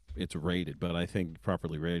perhaps it's rated, but I think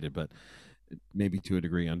properly rated, but maybe to a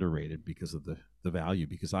degree underrated because of the value.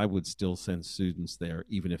 Because I would still send students there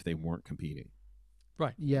even if they weren't competing.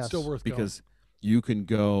 Right. Yes. Still worth going. Because you can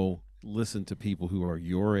go listen to people who are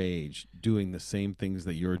your age doing the same things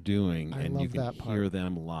that you're doing, I and you love can that part. hear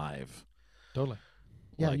them live. Totally.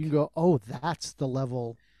 Yeah, Like- you can go, oh, that's the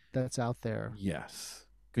level that's out there. Yes.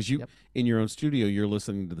 Because you, Yep. in your own studio, you're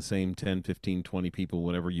listening to the same 10, 15, 20 people,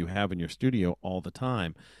 whatever you have in your studio all the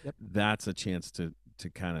time. Yep. That's a chance to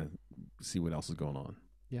kind of see what else is going on.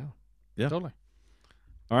 Yeah. Yeah. Totally.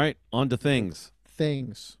 All right, on to things.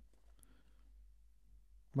 Things.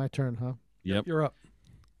 My turn, huh? Yep. You're up.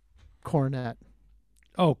 Cornet.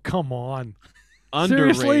 Oh, come on.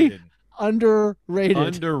 Underrated. Underrated.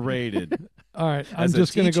 Underrated. All right. I'm As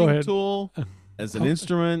just a going to go teaching ahead. tool, as an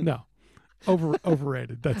instrument. No.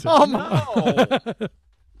 Overrated. That's it. Oh, my.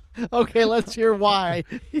 Okay, let's hear why.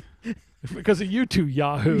 Because of you two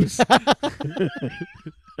yahoos.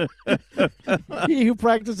 He who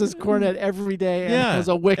practices cornet every day and Yeah, has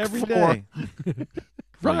a wick every for. day.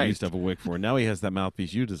 Well, he Right. used to have a wick for it. Now he has that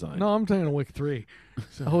mouthpiece you designed. No, I'm taking a wick 3.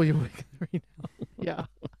 So. Oh, you wick 3 now. Yeah.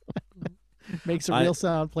 Makes a real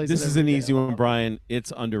sound. Plays This it is an every day. easy one, Brian.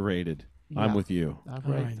 It's underrated. I'm Yeah. with you. All All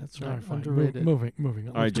right, right. that's All right. fine. Underrated. Moving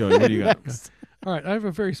on. All right, Joey, what do you got? All right. I have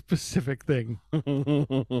a very specific thing.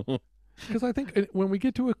 Because I think when we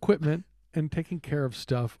get to equipment and taking care of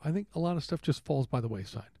stuff, I think a lot of stuff just falls by the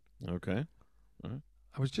wayside. Okay.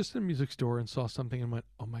 I was just in a music store and saw something and went,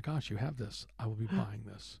 oh my gosh, you have this. I will be buying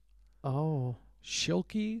this. Oh.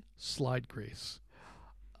 Shilky slide grease.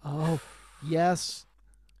 Oh. Yes.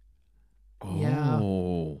 Yeah.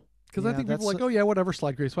 Oh. Because I Yeah, think people are that's like, oh yeah, whatever,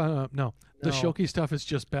 slide grease. Well, no. The No. Shilky stuff is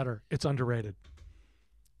just better. It's underrated.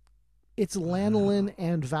 It's lanolin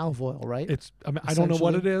and valve oil, right? I don't know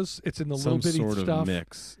what it Essentially. is. It's in the Some little bitty sort of stuff.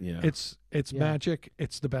 mix. Yeah. It's Yeah. magic.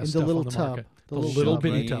 It's the best In the stuff little on the tub. market. The The little little tub,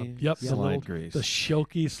 bitty right? tub. Yep. Slide The little grease. the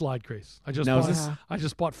Shilky slide grease. I just Now, is bought. this- I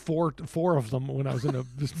just bought four of them when I was in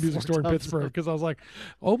this music store in tubs. Pittsburgh because I was like,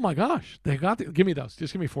 oh my gosh, they got give me those.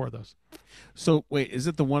 Just give me 4 of those. So wait, is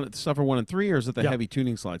it the stuff for 1 and 3, or is it the Yeah. heavy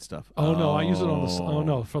tuning slide stuff? Oh no, I use it on the. Oh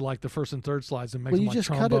no, for like the first and third slides and makes Well, them you like just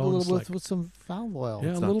cut it a trombones, little like- with some valve oil.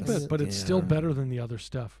 Yeah, It's a not little the- bit, but it's still yeah. better than the other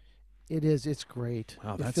stuff. It is. It's great.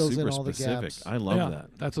 Wow, It that's fills super in all specific. the gaps. I love yeah,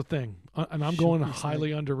 that. that's a thing. And I'm going Shilky slide.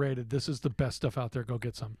 highly underrated. This is the best stuff out there. Go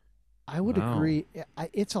get some. I would Wow. agree.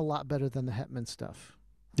 It's a lot better than the Hetman stuff.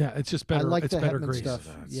 Yeah, it's just better. like it's the better Hetman grease. stuff.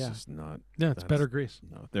 That's Yeah. just not. Yeah, it's That's- better grease.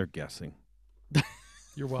 No, they're guessing.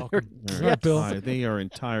 You're welcome. They're All right, Bill. They are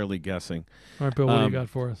entirely guessing. All right, Bill. What do you Um, got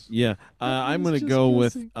for us? Yeah, I'm was going to just go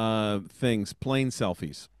with guessing. things, plain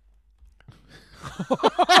selfies.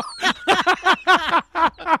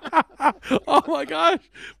 Oh my gosh!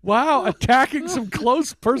 Wow, attacking some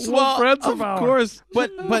close personal friends of ours. course,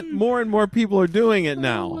 but more and more people are doing it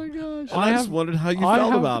now. Oh my gosh! And I just wondered how you I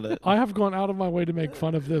felt have- about it. I have gone out of my way to make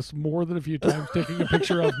fun of this more than a few times, taking a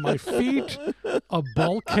picture of my feet, a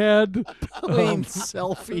bulkhead, Plain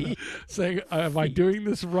selfie. saying, "Am I doing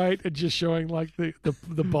this right?" and just showing like the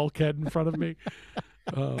bulkhead in front of me.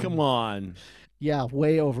 Come on, Yeah,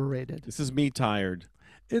 way overrated. this is me tired.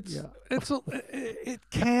 It's Yeah. it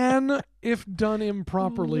can if done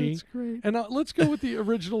improperly. That's great. And let's go with the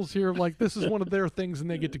originals here. Like this is one of their things, and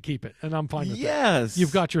they get to keep it, and I'm fine with that. Yes,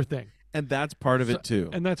 You've got your thing, and that's part of So- it too.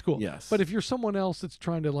 and that's cool. Yes. But if you're someone else that's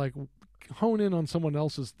trying to like hone in on someone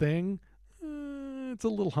else's thing, it's a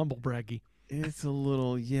little humble braggy. It's a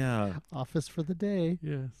little, yeah. Office for the day.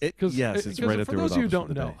 Yes. It's right up for there with those of you who Office don't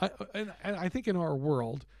for the know, and I think in our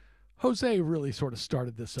world, Jose really sort of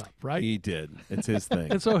started this up, right? He did. It's his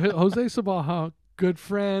thing. And so Jose Sabaja, good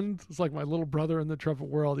friend, is like my little brother in the trumpet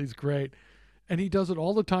world. He's great. And he does it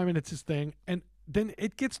all the time, and it's his thing. And then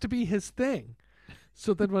it gets to be his thing.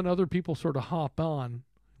 So then when other people sort of hop on,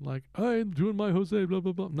 like, I'm doing my Jose, blah,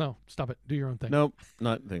 blah, blah. No, stop it. Do your own thing. Nope,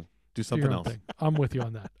 not thing. Do Do something your own else. thing. I'm with you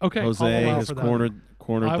on that. Okay, Jose I'll allow has for that.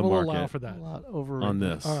 cornered I the will market allow for that. A lot overrated. on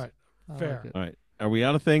this. All right, I fair. like it. All right. Are we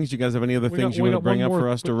out of things? You guys have any other We things got- you we want to got bring one up more- for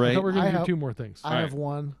us to I rate? thought we were going I to do have- 2 more things. I have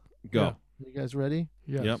one. Go. Yeah. You guys ready?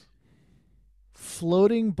 Yes. Yep.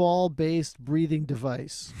 Floating ball-based breathing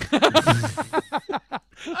device.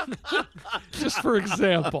 Just for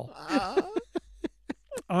example.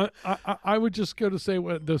 I would just go to say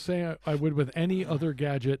what the same I would with any other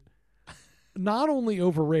gadget. Not only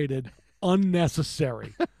overrated,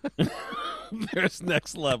 unnecessary. There's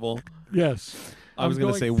next level. Yes. I was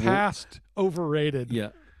going gonna say past overrated. Yeah.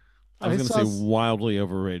 I was I going to saw say wildly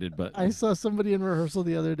overrated, but I saw somebody in rehearsal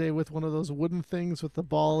the other day with one of those wooden things with the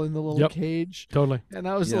ball in the little Yep. cage. Totally. And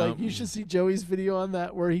I was Yeah. like, you should see Joey's video on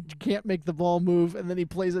that where he can't make the ball move and then he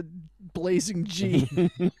plays a blazing G.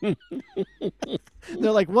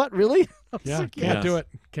 They're like, what, really? I was Yeah. like, Can't Yes. do it.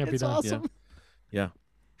 Can't be It's done. awesome. yeah,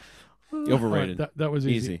 All right, overrated. that was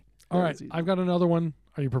easy. Easy. All That right. was easy. I've got another one.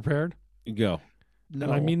 Are you prepared? Go. No,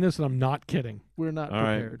 And I mean this, and I'm not kidding. we're not All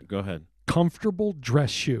prepared. right. Go ahead. Comfortable dress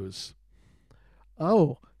shoes.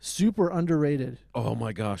 Oh, super underrated. Oh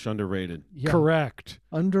my gosh, underrated. Yeah, Correct.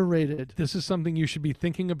 underrated. This is something you should be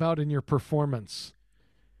thinking about in your performance.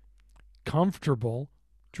 Comfortable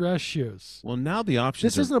dress shoes. Well, now the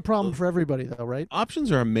options This isn't a problem for everybody, though, right? options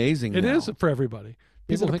are amazing. It now. is for everybody.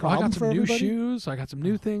 Is People it a think, I problem got for some new everybody? shoes. I got some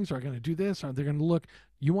new things. Are going to do this? Are they going to look?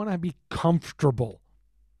 You want to be comfortable.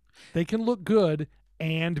 They can look good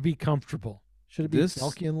and be comfortable. Should it be This-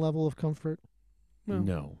 Tolkien level of comfort? Well,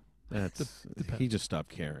 No, that's depends. he just stopped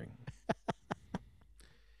caring.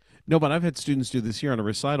 No, but I've had students do this here on a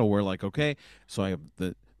recital where, like, okay, so I have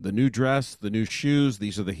the new dress, the new shoes.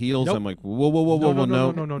 These are the heels. Nope. I'm like, whoa, whoa, whoa, whoa, No, whoa,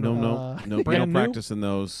 no, no, no, no, no, no, no. You Brand don't new? practice in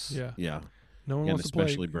those. Yeah. Yeah. No one And wants to play.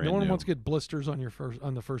 especially brand No one new. wants to get blisters on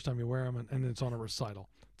the first time you wear them, and it's on a recital.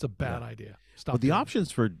 It's a bad Yeah. idea. Stop. But the doing it.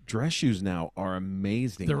 options for dress shoes now are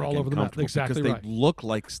amazing. They're like, all and over the map. comfortable Exactly because right. they look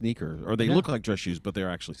like sneakers, or they Yeah. look like dress shoes, but they're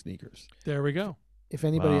actually sneakers. There we go. If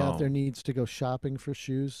anybody Wow. out there needs to go shopping for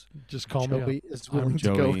shoes, Just call me up. Joey is willing to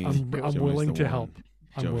Joey- go I'm Joey's willing the to one. help.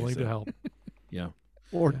 I'm Joey's willing to it. help. Yeah.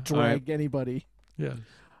 or Yeah. drag anybody. Yeah.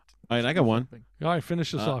 All right, I got one. All right,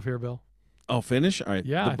 finish this off here, Bill. Oh, finish. All right.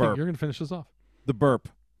 Yeah, the I burp. think you're going to finish this off. The burp.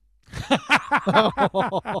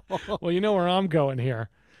 Well, you know where I'm going here.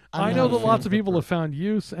 I'm I know not a that fan lots of the people burp. have found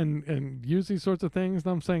use and use these sorts of things.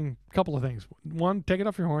 And I'm saying a couple of things. One, take it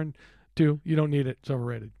off your horn. Two, you don't need it. It's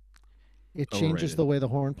overrated. It changes Overrated. the way the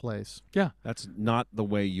horn plays. That's not the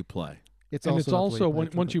way you play. It's And also it's not the way also play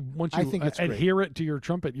once trumpet. you I think it's great. adhere it to your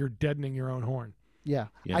trumpet, you're deadening your own horn. Yeah,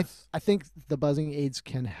 Yes. I think the buzzing aids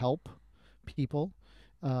can help people,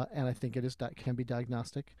 and I think can be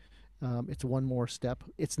diagnostic. It's one more step.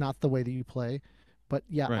 It's not the way that you play, but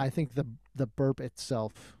yeah, Right. I think the burp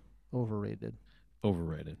itself overrated.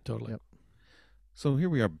 Overrated. Totally. Yep. So here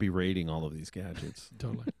we are berating all of these gadgets.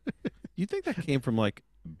 Totally. You think that came from like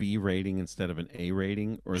B rating instead of an A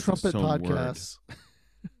rating, or is Trumpet this its own podcasts.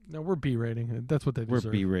 No, we're B rating. That's what they word? We're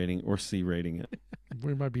deserve. B rating or C rating it.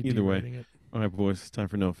 We might be D Either way. rating it. All right, boys, it's time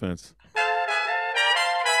for no offense.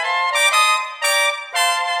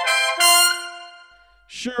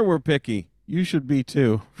 Sure, we're picky. You should be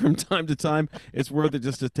too. From time to time, it's worth it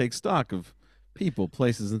just to take stock of people,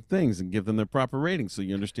 places, and things and give them their proper rating so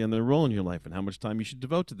you understand their role in your life and how much time you should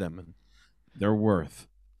devote to them and their worth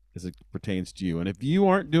as it pertains to you. And if you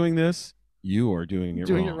aren't doing this, you are doing it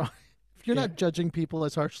Doing wrong. it wrong. If you're Yeah. not judging people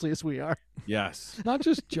as harshly as we are, Yes. Not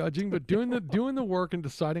just judging, but doing the work and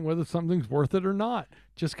deciding whether something's worth it or not.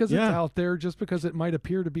 Just because it's Yeah. out there, just because it might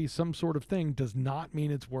appear to be some sort of thing, does not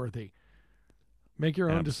mean it's worthy. Make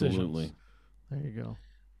your own Absolutely. decisions. there you go.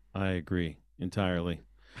 I agree entirely.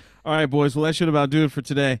 All right, boys. Well, that should about do it for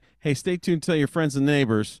today. Hey, stay tuned. Tell your friends and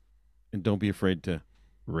neighbors. And don't be afraid to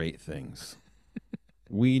rate things.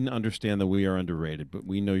 We understand that we are underrated, but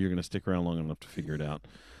we know you're going to stick around long enough to figure it out.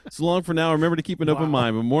 So long for now. Remember to keep an open Wow.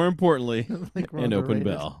 mind, but more importantly, Like we're an open underrated.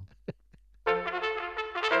 bell.